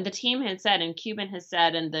 and the team has said, and Cuban has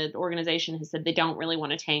said, and the organization has said, they don't really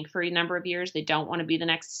want to tank for a number of years. They don't want to be the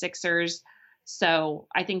next Sixers. So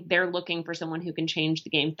I think they're looking for someone who can change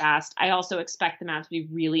the game fast. I also expect them out to be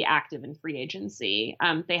really active in free agency.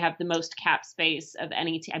 They have the most cap space of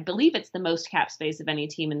any team. I believe it's the most cap space of any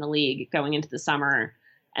team in the league going into the summer.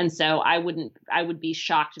 And so I would be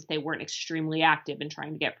shocked if they weren't extremely active in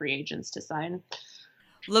trying to get free agents to sign.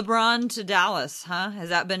 LeBron to Dallas, huh? Has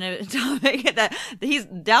that been a topic?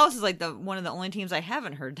 Dallas is like one of the only teams I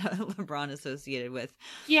haven't heard LeBron associated with.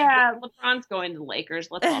 Yeah, LeBron's going to the Lakers.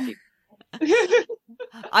 Let's all be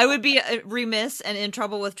I would be remiss and in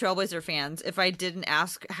trouble with Trailblazer fans if I didn't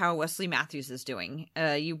ask how Wesley Matthews is doing.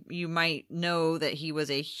 You might know that he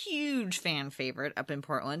was a huge fan favorite up in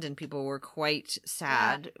Portland, and people were quite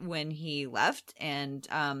sad when he left. And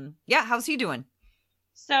how's he doing?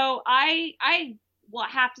 So I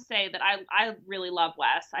have to say that I really love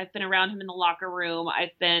Wes. I've been around him in the locker room.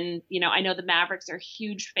 I've been, I know the Mavericks are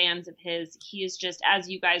huge fans of his. He is just, as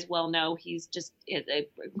you guys well know, he's just an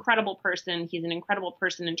incredible person. He's an incredible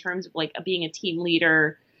person in terms of like being a team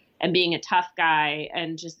leader and being a tough guy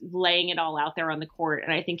and just laying it all out there on the court.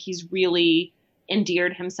 And I think he's really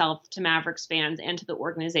endeared himself to Mavericks fans and to the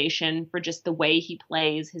organization for just the way he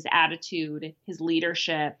plays, his attitude, his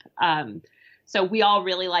leadership. So we all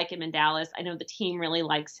really like him in Dallas. I know the team really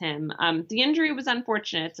likes him. The injury was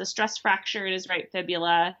unfortunate. It's a stress fracture in his right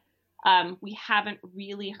fibula. We haven't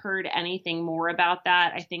really heard anything more about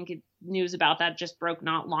that. I think news about that just broke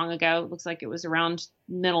not long ago. It looks like it was around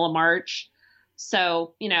middle of March.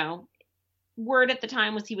 So, word at the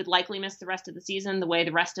time was he would likely miss the rest of the season, the way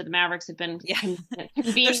the rest of the Mavericks have been. Yeah.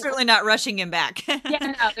 They're certainly not rushing him back.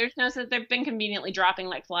 They've been conveniently dropping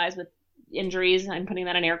like flies with injuries. I'm putting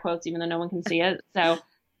that in air quotes, even though no one can see it. So,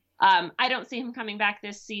 I don't see him coming back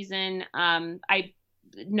this season. I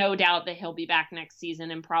no doubt that he'll be back next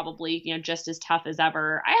season and probably, just as tough as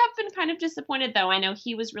ever. I have been kind of disappointed, though. I know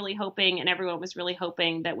he was really hoping, and everyone was really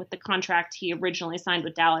hoping, that with the contract he originally signed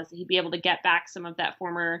with Dallas, he'd be able to get back some of that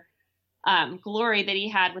former glory that he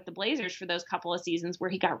had with the Blazers for those couple of seasons where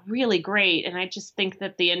he got really great. And I just think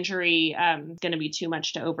that the injury is going to be too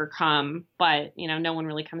much to overcome. But, no one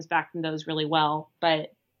really comes back from those really well.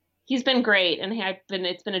 But he's been great, and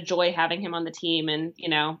it's been a joy having him on the team. And,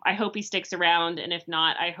 I hope he sticks around. And if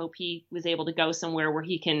not, I hope he was able to go somewhere where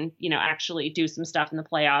he can, actually do some stuff in the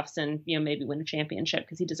playoffs and, maybe win a championship,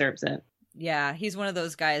 because he deserves it. Yeah, he's one of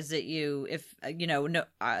those guys that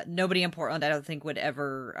nobody in Portland, I don't think would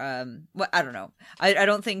ever, I don't know. I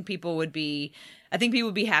don't think people would be, I think people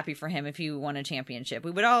would be happy for him if he won a championship.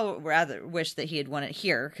 We would all rather wish that he had won it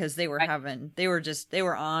here, because they were they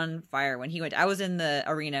were on fire when he went. I was in the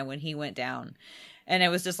arena when he went down, and it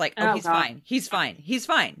was just like, he's fine. He's fine. He's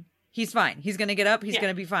fine. He's fine. He's going to get up. He's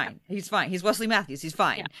going to be fine. He's fine. He's Wesley Matthews. He's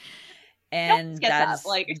fine. Yeah. And that's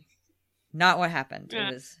not what happened.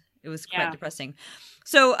 Yeah. It was quite depressing.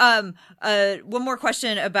 So, one more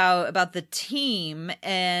question about the team,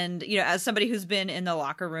 and as somebody who's been in the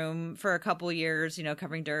locker room for a couple of years,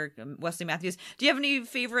 covering Dirk, Wesley Matthews, do you have any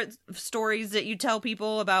favorite stories that you tell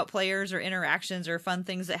people about players or interactions or fun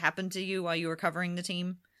things that happened to you while you were covering the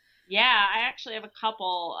team? Yeah, I actually have a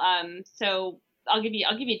couple. So I'll give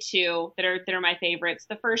you two that are my favorites.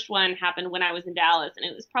 The first one happened when I was in Dallas, and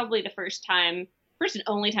it was probably the first and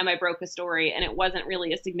only time I broke a story, and it wasn't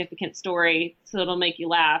really a significant story, so it'll make you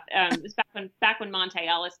laugh. It was back when Monte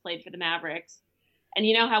Ellis played for the Mavericks. And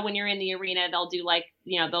you know how when you're in the arena, they'll do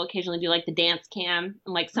they'll occasionally do the dance cam,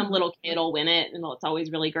 and some little kid will win it, and it's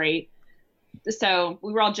always really great. So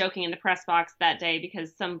we were all joking in the press box that day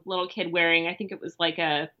because some little kid wearing, I think it was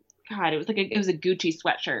it was a Gucci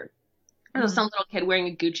sweatshirt. Mm-hmm. So some little kid wearing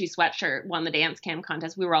a Gucci sweatshirt won the dance cam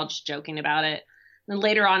contest. We were all just joking about it. And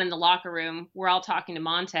later on in the locker room, we're all talking to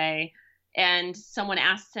Monte, and someone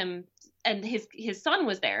asked him, and his son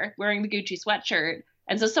was there wearing the Gucci sweatshirt.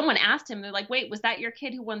 And so someone asked him, they're like, wait, was that your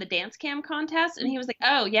kid who won the dance cam contest? And he was like,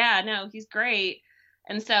 oh yeah, no, he's great.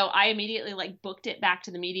 And so I immediately booked it back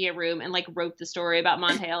to the media room and wrote the story about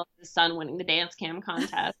Monte Ellis' son winning the dance cam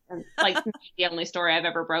contest. And the only story I've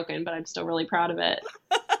ever broken, but I'm still really proud of it.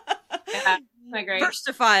 Yeah. Great.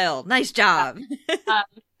 Versatile. Nice job.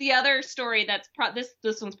 The other story that's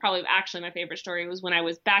this one's probably actually my favorite story was when I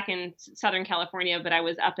was back in Southern California, but I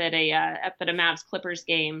was up at a Mavs Clippers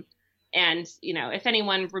game, and if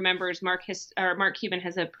anyone remembers, Mark Cuban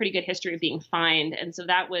has a pretty good history of being fined, and so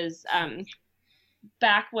that was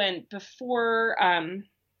back before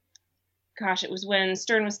it was when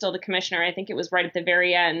Stern was still the commissioner. I think it was right at the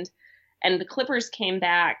very end, and the Clippers came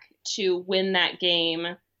back to win that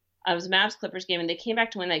game. It was a Mavs Clippers game, and they came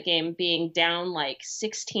back to win that game being down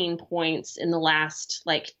 16 points in the last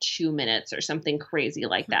 2 minutes or something crazy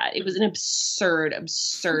like that. It was an absurd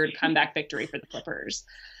comeback victory for the Clippers.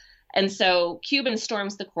 And so Cuban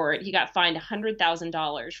storms the court. He got fined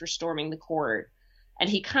 $100,000 for storming the court. And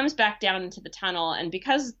he comes back down into the tunnel. And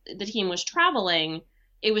because the team was traveling,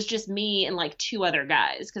 it was just me and two other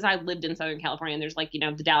guys, because I lived in Southern California, and there's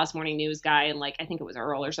the Dallas Morning News guy and I think it was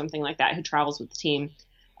Earl or something like that who travels with the team.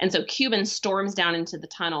 And so Cuban storms down into the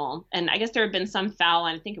tunnel, and I guess there had been some foul,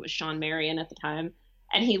 and I think it was Sean Marion at the time.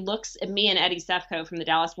 And he looks at me and Eddie Sefko from the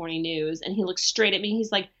Dallas Morning News, and he looks straight at me.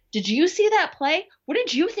 He's like, "Did you see that play? What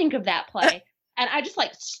did you think of that play?" And I just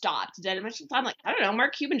stopped dead. I'm like, I don't know.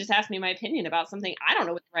 Mark Cuban just asked me my opinion about something. I don't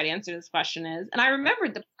know what the right answer to this question is. And I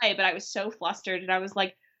remembered the play, but I was so flustered, and I was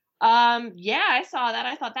like, yeah, I saw that.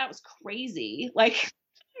 I thought that was crazy.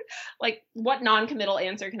 What non-committal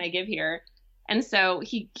answer can I give here? And so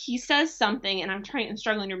he says something, and I'm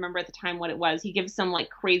struggling to remember at the time what it was. He gives some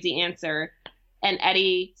crazy answer, and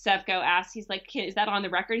Eddie Sefko asks, he's like, "Is that on the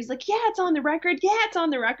record?" He's like, "Yeah, it's on the record. Yeah, it's on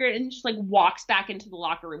the record." And just walks back into the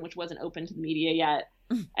locker room, which wasn't open to the media yet.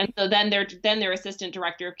 And so then their assistant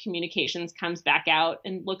director of communications comes back out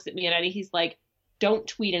and looks at me and Eddie. He's like, "Don't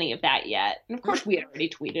tweet any of that yet." And of course we had already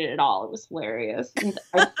tweeted it all. It was hilarious. And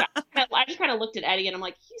I just kind of looked at Eddie, and I'm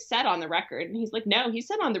like, "He said on the record." And he's like, "No, he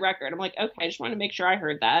said on the record." I'm like, "Okay, I just want to make sure I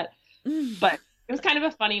heard that." But it was kind of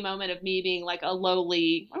a funny moment of me being a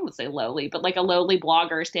lowly, I wouldn't say lowly, but a lowly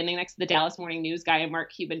blogger standing next to the Dallas Morning News guy and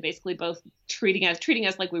Mark Cuban, basically both treating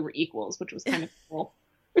us like we were equals, which was kind of cool.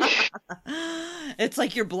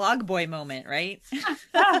 It's your blog boy moment, right?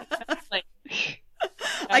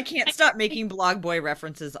 I can't stop making blog boy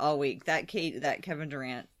references all week. That Kevin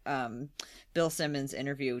Durant, Bill Simmons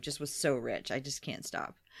interview just was so rich. I just can't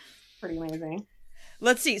stop. Pretty amazing.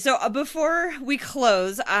 Let's see. So before we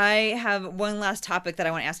close, I have one last topic that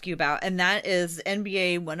I want to ask you about, and that is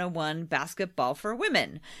NBA 101 basketball for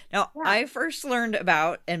women. Now, Yeah. I first learned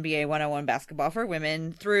about NBA 101 basketball for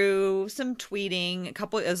women through some tweeting.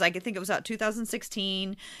 I think it was out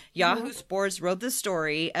 2016. Yahoo Sports wrote this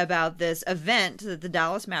story about this event that the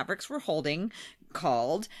Dallas Mavericks were holding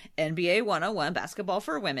called NBA 101 basketball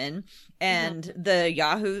for women, and the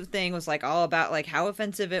Yahoo thing was like all about like how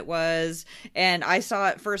offensive it was, and I saw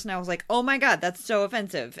it first and I was like, oh my god, that's so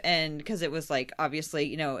offensive, and because it was like obviously,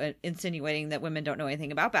 you know, insinuating that women don't know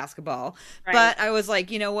anything about basketball. Right. But I was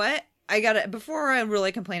like, you know what, before I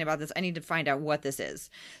really complain about this, I need to find out what this is.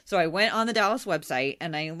 So I went on the Dallas website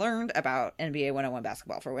and I learned about NBA 101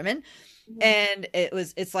 basketball for women. And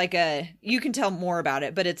it's like you can tell more about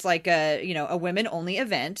it, but it's like a women only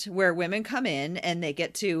event where women come in and they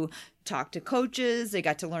get to talk to coaches. They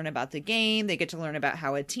got to learn about the game. They get to learn about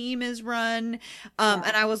how a team is run.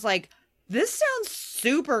 And I was like, this sounds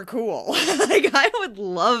super cool. Like, I would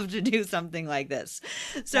love to do something like this.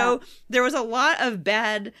 So there was a lot of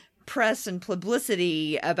bad press and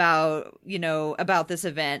publicity about this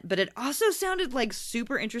event, but it also sounded like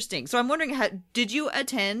super interesting. So I'm wondering, did you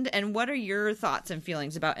attend, and what are your thoughts and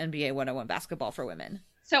feelings about NBA 101 basketball for women?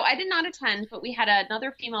 So I did not attend, but we had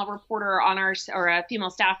another female reporter on or a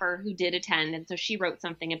female staffer who did attend, and so she wrote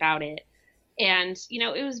something about it. And,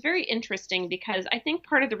 it was very interesting because I think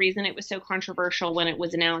part of the reason it was so controversial when it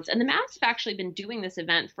was announced, and the Mavs have actually been doing this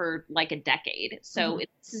event for like a decade. So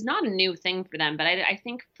this is not a new thing for them. But I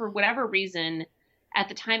think for whatever reason, at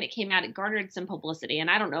the time it came out, it garnered some publicity.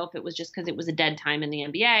 And I don't know if it was just because it was a dead time in the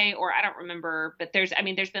NBA, or I don't remember. But there's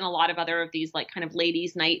been a lot of other of these like kind of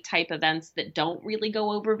ladies' night type events that don't really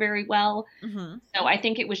go over very well. So I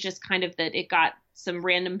think it was just kind of that it got some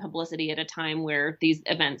random publicity at a time where these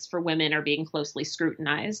events for women are being closely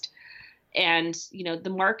scrutinized. And, the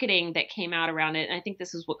marketing that came out around it, and I think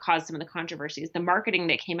this is what caused some of the controversies, the marketing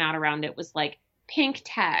that came out around it was like pink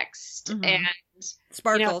text and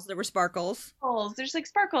sparkles. There were sparkles. There's like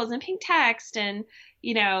sparkles and pink text. And,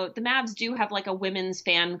 the Mavs do have like a women's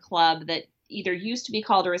fan club that either used to be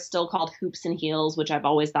called or is still called Hoops and Heels, which I've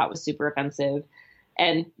always thought was super offensive.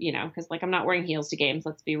 And, because like I'm not wearing heels to games.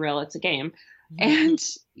 Let's be real. It's a game. And,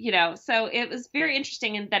 so it was very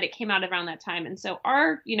interesting in that it came out around that time. And so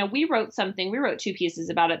we wrote 2 pieces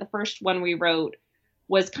about it. The first one we wrote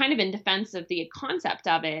was kind of in defense of the concept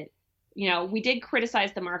of it. We did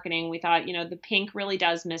criticize the marketing. We thought, the pink really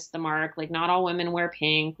does miss the mark. Like, not all women wear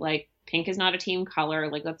pink. Like, pink is not a team color.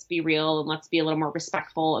 Like, let's be real and let's be a little more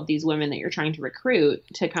respectful of these women that you're trying to recruit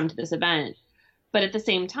to come to this event. But at the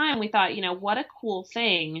same time, we thought, what a cool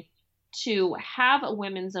thing to have a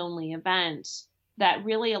women's only event that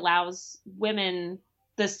really allows women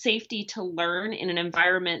the safety to learn in an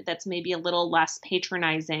environment that's maybe a little less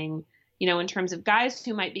patronizing, in terms of guys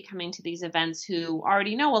who might be coming to these events who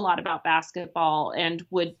already know a lot about basketball and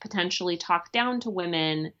would potentially talk down to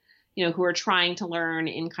women, who are trying to learn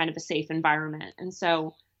in kind of a safe environment. And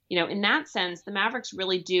so, in that sense, the Mavericks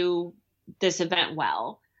really do this event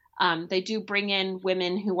well. They do bring in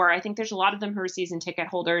women who are, I think there's a lot of them who are season ticket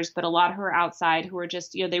holders, but a lot who are outside who are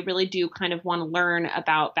just, they really do kind of want to learn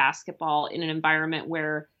about basketball in an environment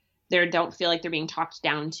where they don't feel like they're being talked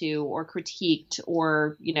down to or critiqued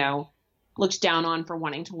or, looked down on for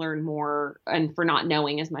wanting to learn more and for not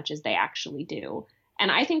knowing as much as they actually do. And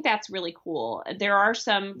I think that's really cool. There are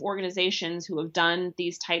some organizations who have done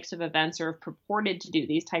these types of events or have purported to do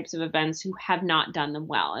these types of events who have not done them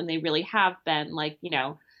well. And they really have been like,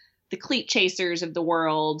 the cleat chasers of the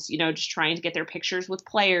world, just trying to get their pictures with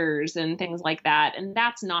players and things like that. And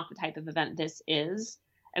that's not the type of event this is.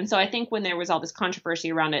 And so I think when there was all this controversy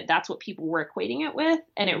around it, that's what people were equating it with.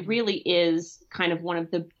 And it really is kind of one of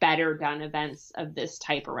the better done events of this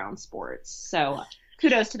type around sports. So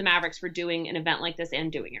kudos to the Mavericks for doing an event like this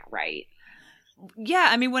and doing it right. Yeah,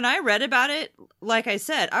 I mean, when I read about it, like I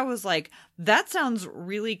said, I was like, that sounds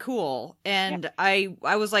really cool. And I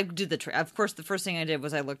was like, of course, the first thing I did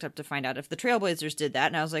was I looked up to find out if the Trailblazers did that.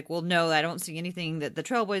 And I was like, well, no, I don't see anything that the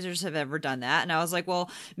Trailblazers have ever done that. And I was like, well,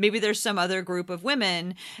 maybe there's some other group of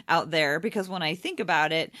women out there, because when I think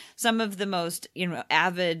about it, some of the most,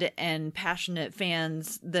 avid and passionate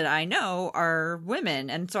fans that I know are women.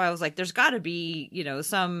 And so I was like, there's got to be,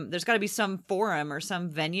 some forum or some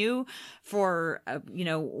venue for,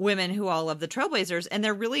 women who all love the Trailblazers. And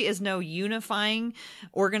there really is no unifying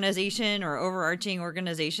organization or overarching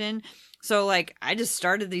organization So like I just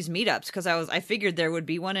started these meetups because I figured there would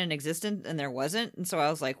be one in existence and there wasn't. And so I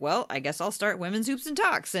was like, well, I guess I'll start Women's Hoops and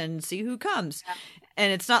Talks and see who comes. Yeah.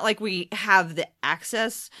 And it's not like we have the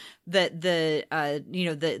access that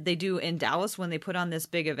they do in Dallas when they put on this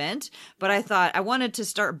big event. But I thought I wanted to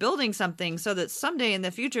start building something so that someday in the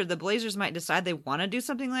future, the Blazers might decide they want to do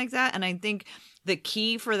something like that. And I think the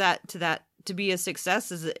key for that to be a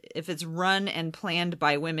success is if it's run and planned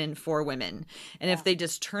by women for women. And if they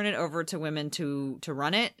just turn it over to women to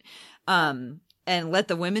run it, and let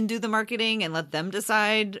the women do the marketing and let them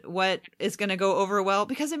decide what is going to go over well.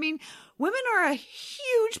 Because I mean, women are a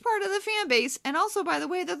huge part of the fan base. And also, by the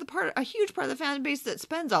way, they're a huge part of the fan base that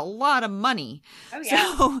spends a lot of money. Oh,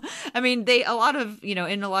 yeah. So, I mean, in a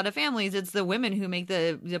lot of families, it's the women who make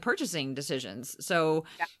the purchasing decisions. So,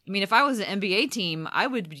 yeah. I mean, if I was an NBA team, I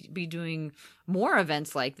would be doing more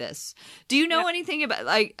events like this. Do you know anything about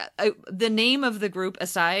the name of the group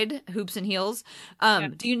aside, Hoops and Heels?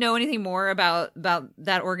 Do you know anything more about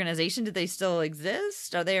that organization? Do they still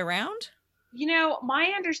exist? Are they around?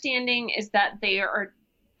 My understanding is that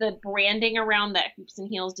the branding around that Hoops and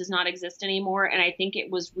Heels does not exist anymore. And I think it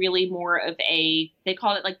was really more of they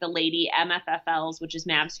called it like the Lady MFFLs, which is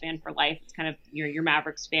Mavs fan for life. It's kind of your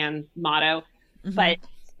Mavericks fan motto. Mm-hmm. But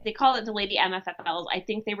they call it the Lady MFFLs. I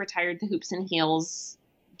think they retired the Hoops and Heels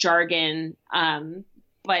jargon.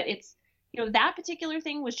 But it's, that particular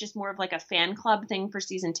thing was just more of like a fan club thing for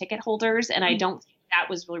season ticket holders. And I don't think that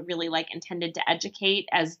was really like intended to educate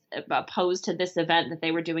as opposed to this event that they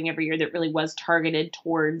were doing every year that really was targeted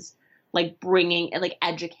towards like bringing, like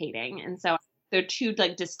educating. And so they're two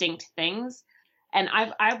like distinct things. And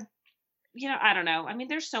I've I don't know. I mean,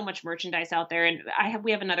 there's so much merchandise out there, and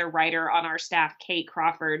we have another writer on our staff, Kate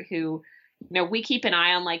Crawford, who, we keep an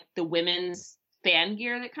eye on like the women's fan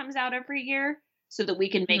gear that comes out every year, so that we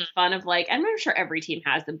can make fun of like, I'm sure every team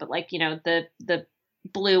has them, but like the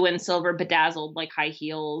blue and silver bedazzled like high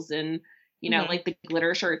heels and like the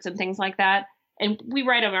glitter shirts and things like that. And we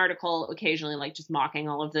write an article occasionally, like just mocking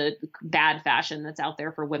all of the bad fashion that's out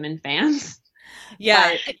there for women fans.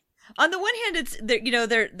 Yeah. But, on the one hand, it's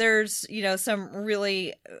there's some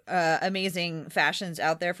really amazing fashions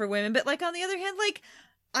out there for women, but like on the other hand, like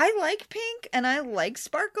I like pink and I like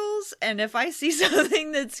sparkles, and if I see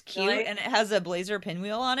something that's cute and it has a Blazer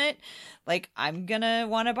pinwheel on it, like I'm gonna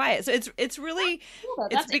want to buy it. So it's really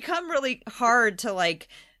it's become really hard to like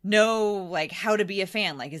know like how to be a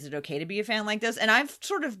fan. Like, is it okay to be a fan like this? And I've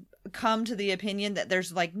sort of come to the opinion that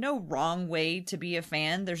there's like no wrong way to be a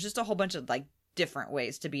fan. There's just a whole bunch of like different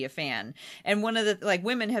ways to be a fan. And one of the like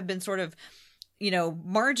women have been sort of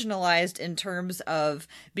marginalized in terms of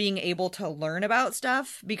being able to learn about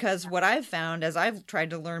stuff, because what I've found as I've tried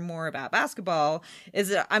to learn more about basketball is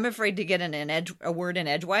that I'm afraid to get a word in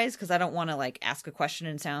edgewise because I don't want to like ask a question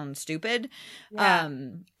and sound stupid. Yeah.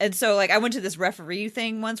 And so like I went to this referee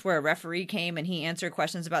thing once where a referee came and he answered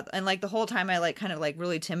questions about, and like the whole time I like kind of like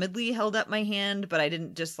really timidly held up my hand, but I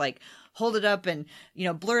didn't just like hold it up and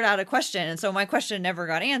blurt out a question. And so my question never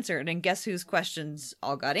got answered, and guess whose questions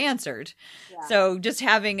all got answered. Yeah. So just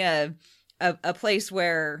having a place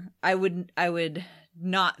where I would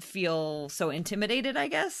not feel so intimidated, I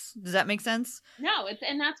guess. Does that make sense? No,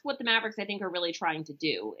 and that's what the Mavericks I think are really trying to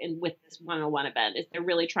do with this 101 event, is they're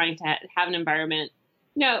really trying to have an environment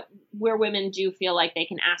where women do feel like they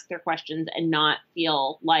can ask their questions and not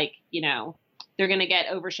feel like they're going to get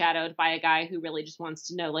overshadowed by a guy who really just wants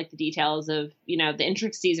to know like the details of, the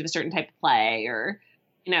intricacies of a certain type of play or,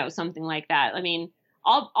 something like that. I mean,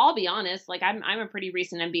 I'll be honest, like I'm a pretty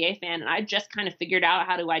recent NBA fan, and I just kind of figured out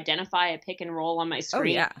how to identify a pick and roll on my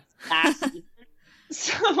screen last season.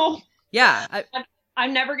 So yeah,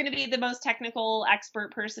 I'm never going to be the most technical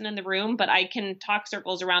expert person in the room, but I can talk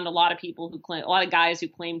circles around a lot of people a lot of guys who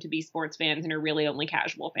claim to be sports fans and are really only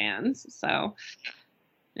casual fans. So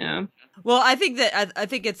yeah. Well, I think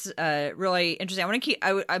it's really interesting.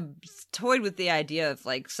 I'm toyed with the idea of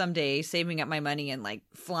like someday saving up my money and like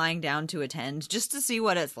flying down to attend just to see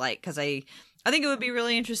what it's like, because I think it would be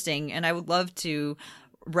really interesting, and I would love to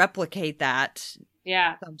replicate that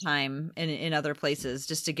sometime in other places,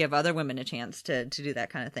 just to give other women a chance to do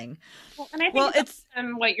that kind of thing. Well, and I think it's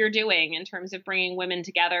what you're doing in terms of bringing women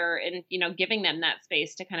together and giving them that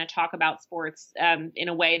space to kind of talk about sports in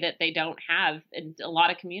a way that they don't have in a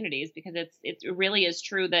lot of communities, because it really is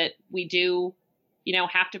true that we do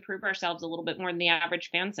have to prove ourselves a little bit more than the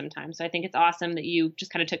average fan sometimes. So I think it's awesome that you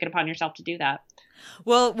just kind of took it upon yourself to do that.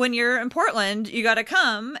 Well, when you're in Portland, you got to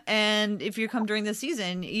come, and if you come during the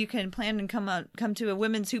season, you can plan and come to a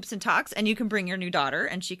Women's Hoops and Talks, and you can bring your new daughter,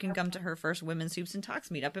 and she can come to her first Women's Hoops and Talks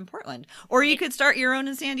meetup in Portland, or you could start your own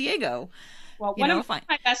in San Diego. Well, one of my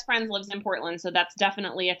best friends lives in Portland, so that's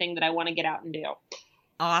definitely a thing that I want to get out and do.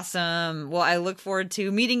 Awesome. Well, I look forward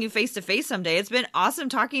to meeting you face to face someday. It's been awesome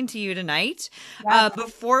talking to you tonight.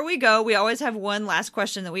 Before we go, we always have one last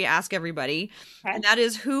question that we ask everybody. Okay. And that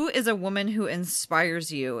is, who is a woman who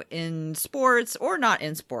inspires you in sports or not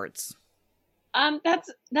in sports?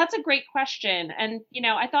 That's a great question. And,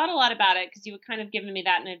 I thought a lot about it because you had kind of given me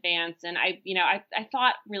that in advance. And I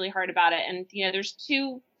thought really hard about it. And, there's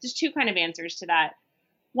two kind of answers to that.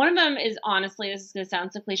 One of them is, honestly, this is going to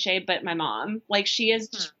sound so cliche, but my mom. Like, she has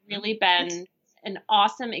just really been an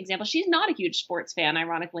awesome example. She's not a huge sports fan,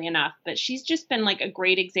 ironically enough, but she's just been like a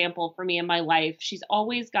great example for me in my life. She's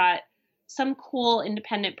always got some cool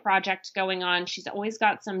independent project going on. She's always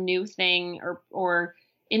got some new thing or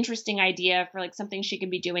interesting idea for like something she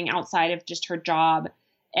could be doing outside of just her job.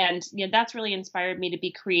 And, that's really inspired me to be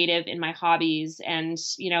creative in my hobbies and,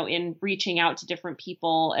 in reaching out to different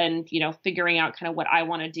people and, figuring out kind of what I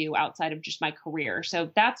want to do outside of just my career. So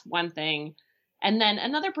that's one thing. And then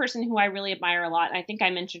another person who I really admire a lot, and I think I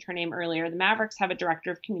mentioned her name earlier, the Mavericks have a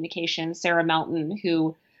director of communication, Sarah Melton,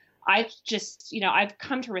 who I've just, I've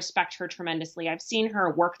come to respect her tremendously. I've seen her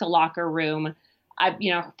work the locker room.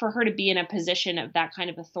 For her to be in a position of that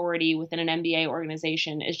kind of authority within an NBA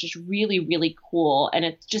organization is just really, really cool. And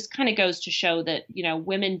it just kind of goes to show that,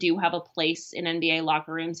 women do have a place in NBA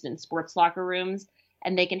locker rooms and in sports locker rooms,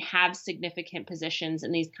 and they can have significant positions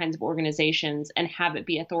in these kinds of organizations and have it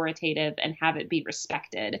be authoritative and have it be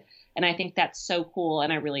respected. And I think that's so cool.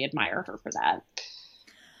 And I really admire her for that.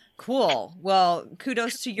 Cool. Well,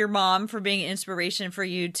 kudos to your mom for being an inspiration for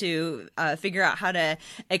you to figure out how to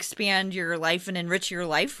expand your life and enrich your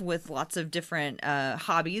life with lots of different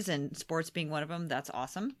hobbies, and sports being one of them. That's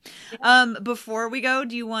awesome. Before we go,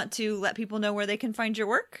 do you want to let people know where they can find your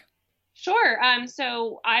work? Sure.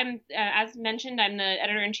 So I'm, as mentioned, I'm the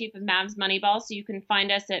editor-in-chief of Mavs Moneyball. So you can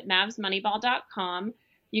find us at mavsmoneyball.com.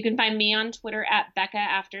 You can find me on Twitter at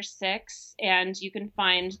BeccaAfter6, and you can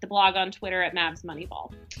find the blog on Twitter at Mavs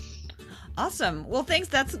Moneyball. Awesome. Well, thanks.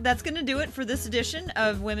 That's going to do it for this edition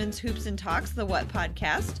of Women's Hoops and Talks, the What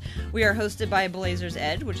Podcast. We are hosted by Blazers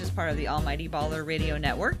Edge, which is part of the Almighty Baller Radio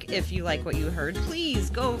Network. If you like what you heard, please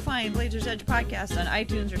go find Blazers Edge Podcast on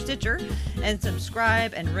iTunes or Stitcher and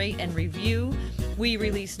subscribe and rate and review. We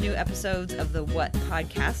release new episodes of the What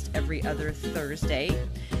Podcast every other Thursday.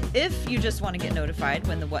 If you just want to get notified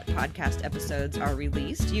when the What Podcast episodes are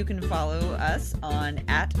released, you can follow us on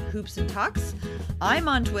 @Hoops and Talks. I'm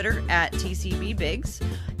on Twitter @TCBBiggs.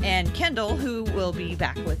 And Kendall, who will be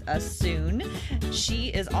back with us soon, she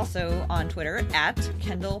is also on Twitter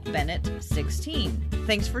 @KendallBennett16.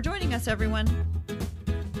 Thanks for joining us, everyone.